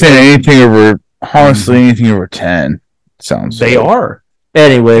probably saying anything over. Honestly, anything over 10 sounds. They like. are.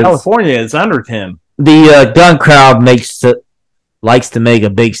 Anyways, California is under 10. the gun crowd likes to make a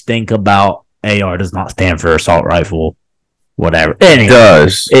big stink about AR does not stand for assault rifle, whatever. It Anyway,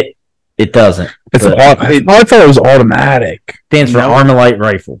 does. it doesn't. It's But I thought it was automatic. it stands for No. Armalite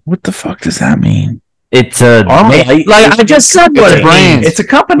rifle. What the fuck does that mean? It's a Armalite. like I just said what It's a it brand. means. It's a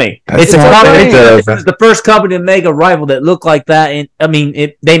company. It's a not company. it. It was the first company to make a rifle that looked like that. And I mean,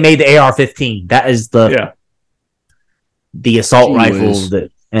 they made the AR-15. That is the assault Gee rifle. whiz. That,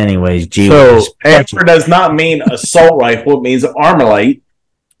 anyways, gee So whiz. answer does not mean assault rifle. It means Armalite.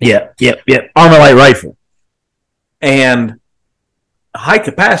 Yep. Armalite rifle. And high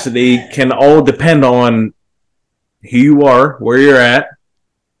capacity can all depend on who you are, where you're at,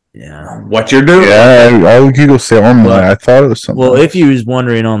 Yeah. what you're doing. Yeah, I would Google say Armalite. I thought it was something. Well, else. if you was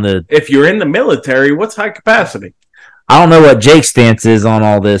wondering on the, If you're in the military, what's high capacity? I don't know what Jake's stance is on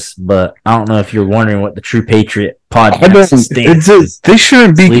all this, but I don't know if you're wondering what the True Patriot I don't. podcast stance is. They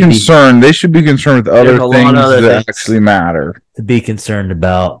shouldn't be Sleepy. concerned. They should be concerned with other There's a lot things of other that things. actually matter. To be concerned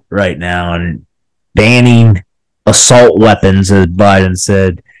about right now, and banning assault weapons, as Biden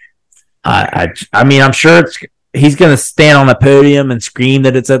said. I mean, I'm sure he's going to stand on a podium and scream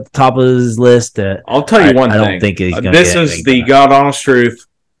that it's at the top of his list. I'll tell you one I thing. don't think he's gonna This get is anything the done. God honest truth.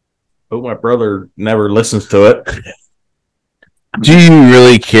 Hope my brother never listens to it. Do you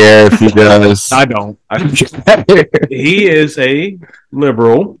really care if he does? I don't. He is a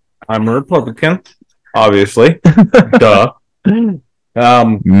liberal. I'm a Republican, obviously. Duh.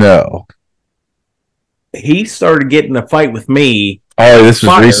 No. He started getting a fight with me. Oh, this was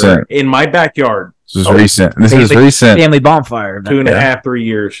fire recent. in my backyard. This was recent. This is recent. Family bonfire. 2.5, 3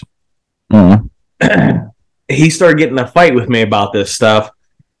 years. Mhm. He started getting a fight with me about this stuff,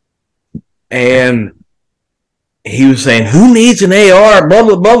 and he was saying, "Who needs an AR?" Blah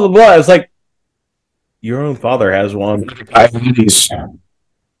blah blah blah blah. I was like, "Your own father has one,"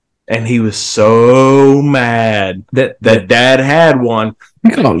 and he was so mad that Dad had one. He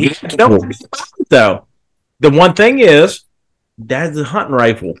don't though. The one thing is, Dad's a hunting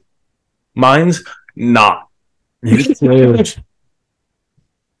rifle. Mine's not.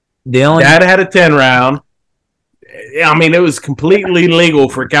 The only Dad had a 10 round, I mean, it was completely legal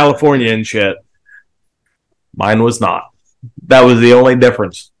for California and shit. Mine was not. That was the only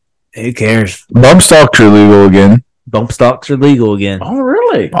difference. Who cares? Bump stocks are legal again. Bump stocks are legal again. Oh,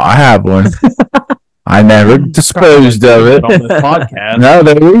 really? I have one. I never disposed of it. On this podcast. No,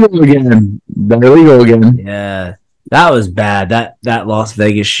 they're legal again. Yeah, that was bad. That Las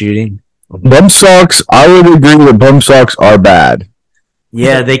Vegas shooting. Bump stocks, I would agree that bump stocks are bad.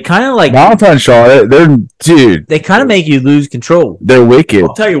 Yeah, they kind of like Ballantine shot it. They kind of make you lose control. They're wicked.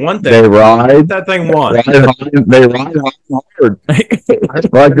 I'll tell you one thing. They ride. That thing won. They ride hard.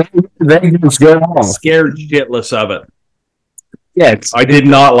 Like they just go off. Scared shitless of it. Yeah, I did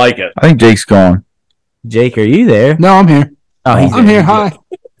not like it. I think Jake's gone. Jake, are you there? No, I'm here. Oh, I'm here. Hi.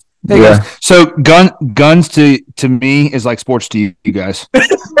 Hey Yeah. guys. So guns to me is like sports to you guys.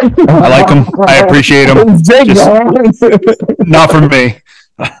 I like them. I appreciate them. Not for me.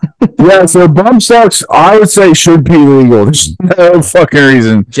 Yeah, so bump stocks, I would say should be legal. There's no fucking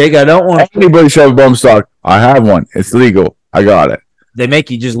reason. Jake, I don't want. Anybody should have a bump stock. I have one. It's legal. I got it. They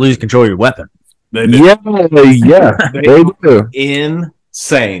make you just lose control of your weapon. They do. Yeah, they do.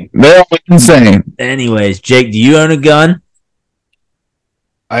 Insane. They're insane. Anyways, Jake, do you own a gun?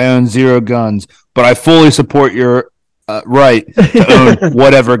 I own 0 guns, but I fully support your right to own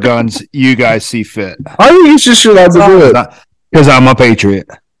whatever guns you guys see fit. I think you should allowed to do it. Because I'm a patriot.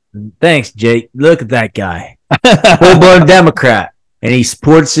 Thanks, Jake. Look at that guy. Full-blown Democrat. And he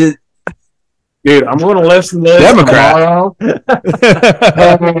supports it. Dude, I'm going to listen to this Democrat. tomorrow.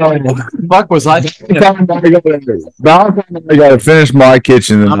 Fuck was I? Valentine, I got to finish my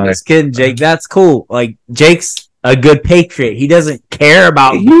kitchen I'm tonight. just kidding, Jake. That's cool. Like, Jake's a good patriot. He doesn't care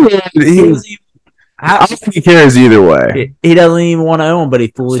about I don't think he cares either way. He doesn't even want to own, but he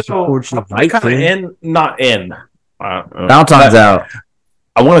fully So, supports the I'm fight. kind of not in. Valentine's out.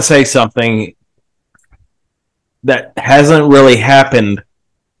 I want to say something that hasn't really happened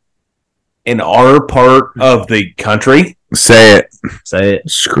in our part of the country. Say it. Say it.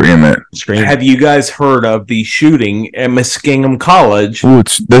 Scream it. Scream. Have you guys heard of the shooting at Muskingum College Ooh,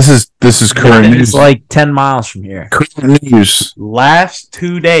 this is current It's news. like 10 miles from here. Current news. last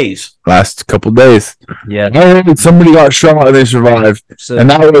 2 days? Last couple days. Yeah. I heard somebody got shot and they survived. So, And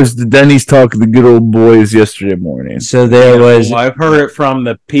that was the Denny's talk of the good old boys yesterday morning. so there was. Well, I've heard it from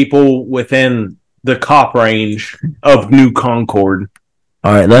the people within the cop range of New Concord.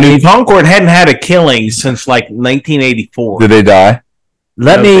 All right. New Concord hadn't had a killing since like 1984. Did they die?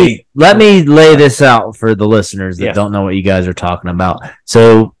 Let No, me lay this out for the listeners that Yeah. don't know what you guys are talking about.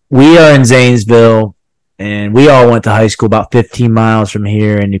 So we are in Zanesville, and we all went to high school about 15 miles from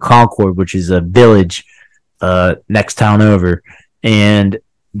here in New Concord, which is a village next town over. And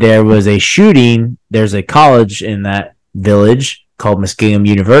there was a shooting. There's a college in that village called Muskingum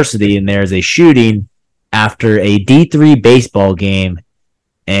University, and there's a shooting after a D3 baseball game,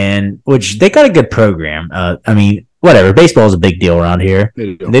 and which they got a good program. I mean, whatever. Baseball is a big deal around here.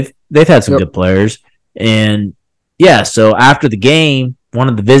 They've had some good players, and yeah. So after the game, one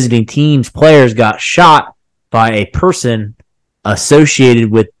of the visiting team's players got shot by a person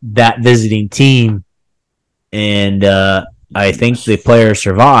associated with that visiting team, and I think the player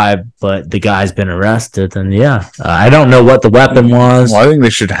survived, but the guy's been arrested. And yeah, I don't know what the weapon was. Well, I think they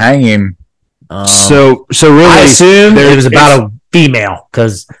should hang him. So really, I assume there- it was about a female,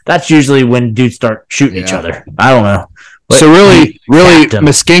 because that's usually when dudes start shooting each Yeah. other. I don't know. But so really, capped him.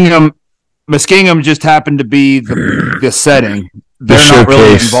 Muskingum just happened to be the setting. The They're not really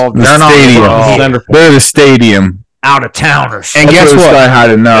showcase. involved. The They're not stadium. involved. They're the stadium. out of towners. And guess This what? guy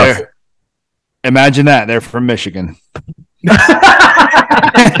had enough. Imagine that. They're from Michigan. All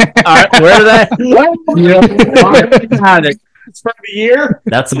right, where are they? It's for the year.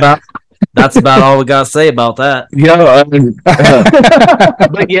 That's about all we got to say about that. Yeah, I mean,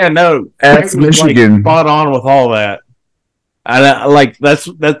 But yeah, no, That's Craig was, like, Michigan. spot on with all that. And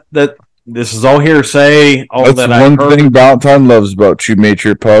that. This is all hearsay. All that's that I one heard. thing Ballantine loves about True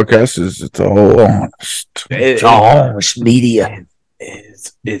Matriot Podcast is it's all honest. It's media.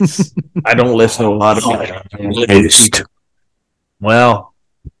 It's. I don't listen to a lot of it. Well,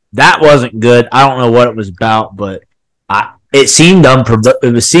 that wasn't good. I don't know what it was about, but it seemed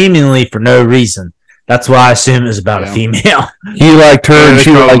it was seemingly for no reason. That's why I assume it was about a female. He liked her and Yeah,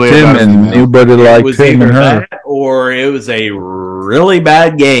 she liked probably him, about and female. nobody It liked was him either and her. that or it was a really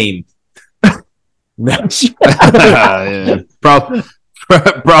bad game. Yeah. Probably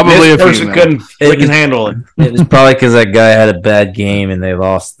a This person female. couldn't freaking handle it. It was probably because that guy had a bad game and they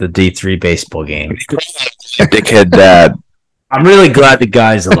lost the D3 baseball game. Dickhead dad. I'm really glad the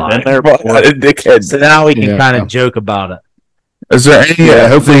guy's alive. Dickhead. So now we can Yeah. kind of joke about it. Is there Yeah,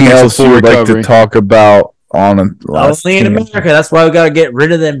 hopefully anything he gets a else full you would like to recovery. talk about on the last Only in team. America. That's why we got to get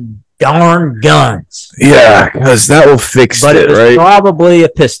rid of them darn guns. Yeah, because that will fix But it, it was right? probably a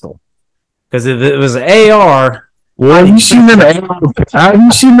pistol. Because if it was an AR, Well, have you seen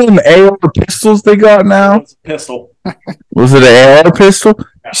them AR pistols they got now? It's a pistol. Was it an AR pistol?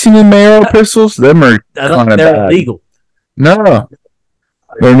 You seen them AR pistols? Them are I don't kind think of they're bad. illegal. No,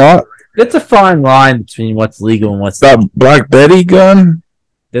 they're not. It's a fine line between what's legal and what's That Black Betty gun?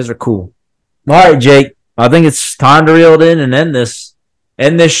 Those are cool. All right, Jake. I think it's time to reel it in and end this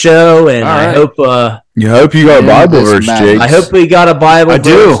show. And All I right. hope You hope you got a End Bible this verse, madness. Jake. I hope we got a Bible I verse.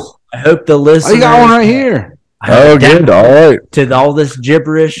 do. I hope the I listeners got one right here. Oh, good. All right. to all this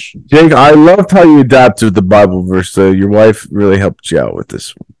gibberish. Jake, I loved how you adapted the Bible verse, though. Your wife really helped you out with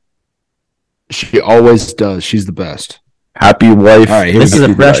this one. She always does. She's the best. Happy wife. All right, This is a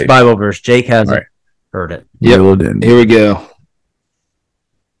happy fresh life. Bible verse. Jake hasn't All right. heard it. Yep. Reel it in. Here we go.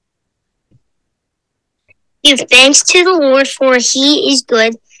 Give thanks to the Lord, for he is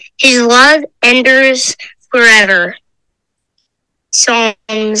good. His love endures forever.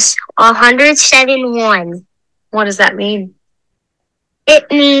 Psalms 107:1. What does that mean? It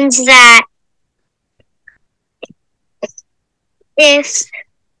means that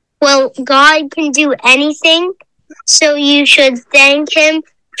God can do anything, so you should thank him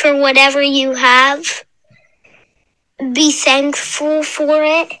for whatever you have. Be thankful for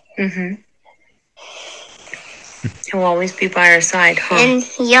it. Mm-hmm. He'll always be by our side, huh? And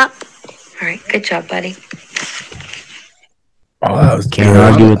yep. All right, good job, buddy. Oh, that was Can't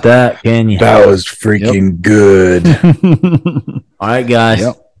good. argue with that, can you? That was freaking good. All right, guys.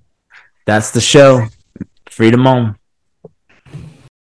 Yep. That's the show. Freedom on.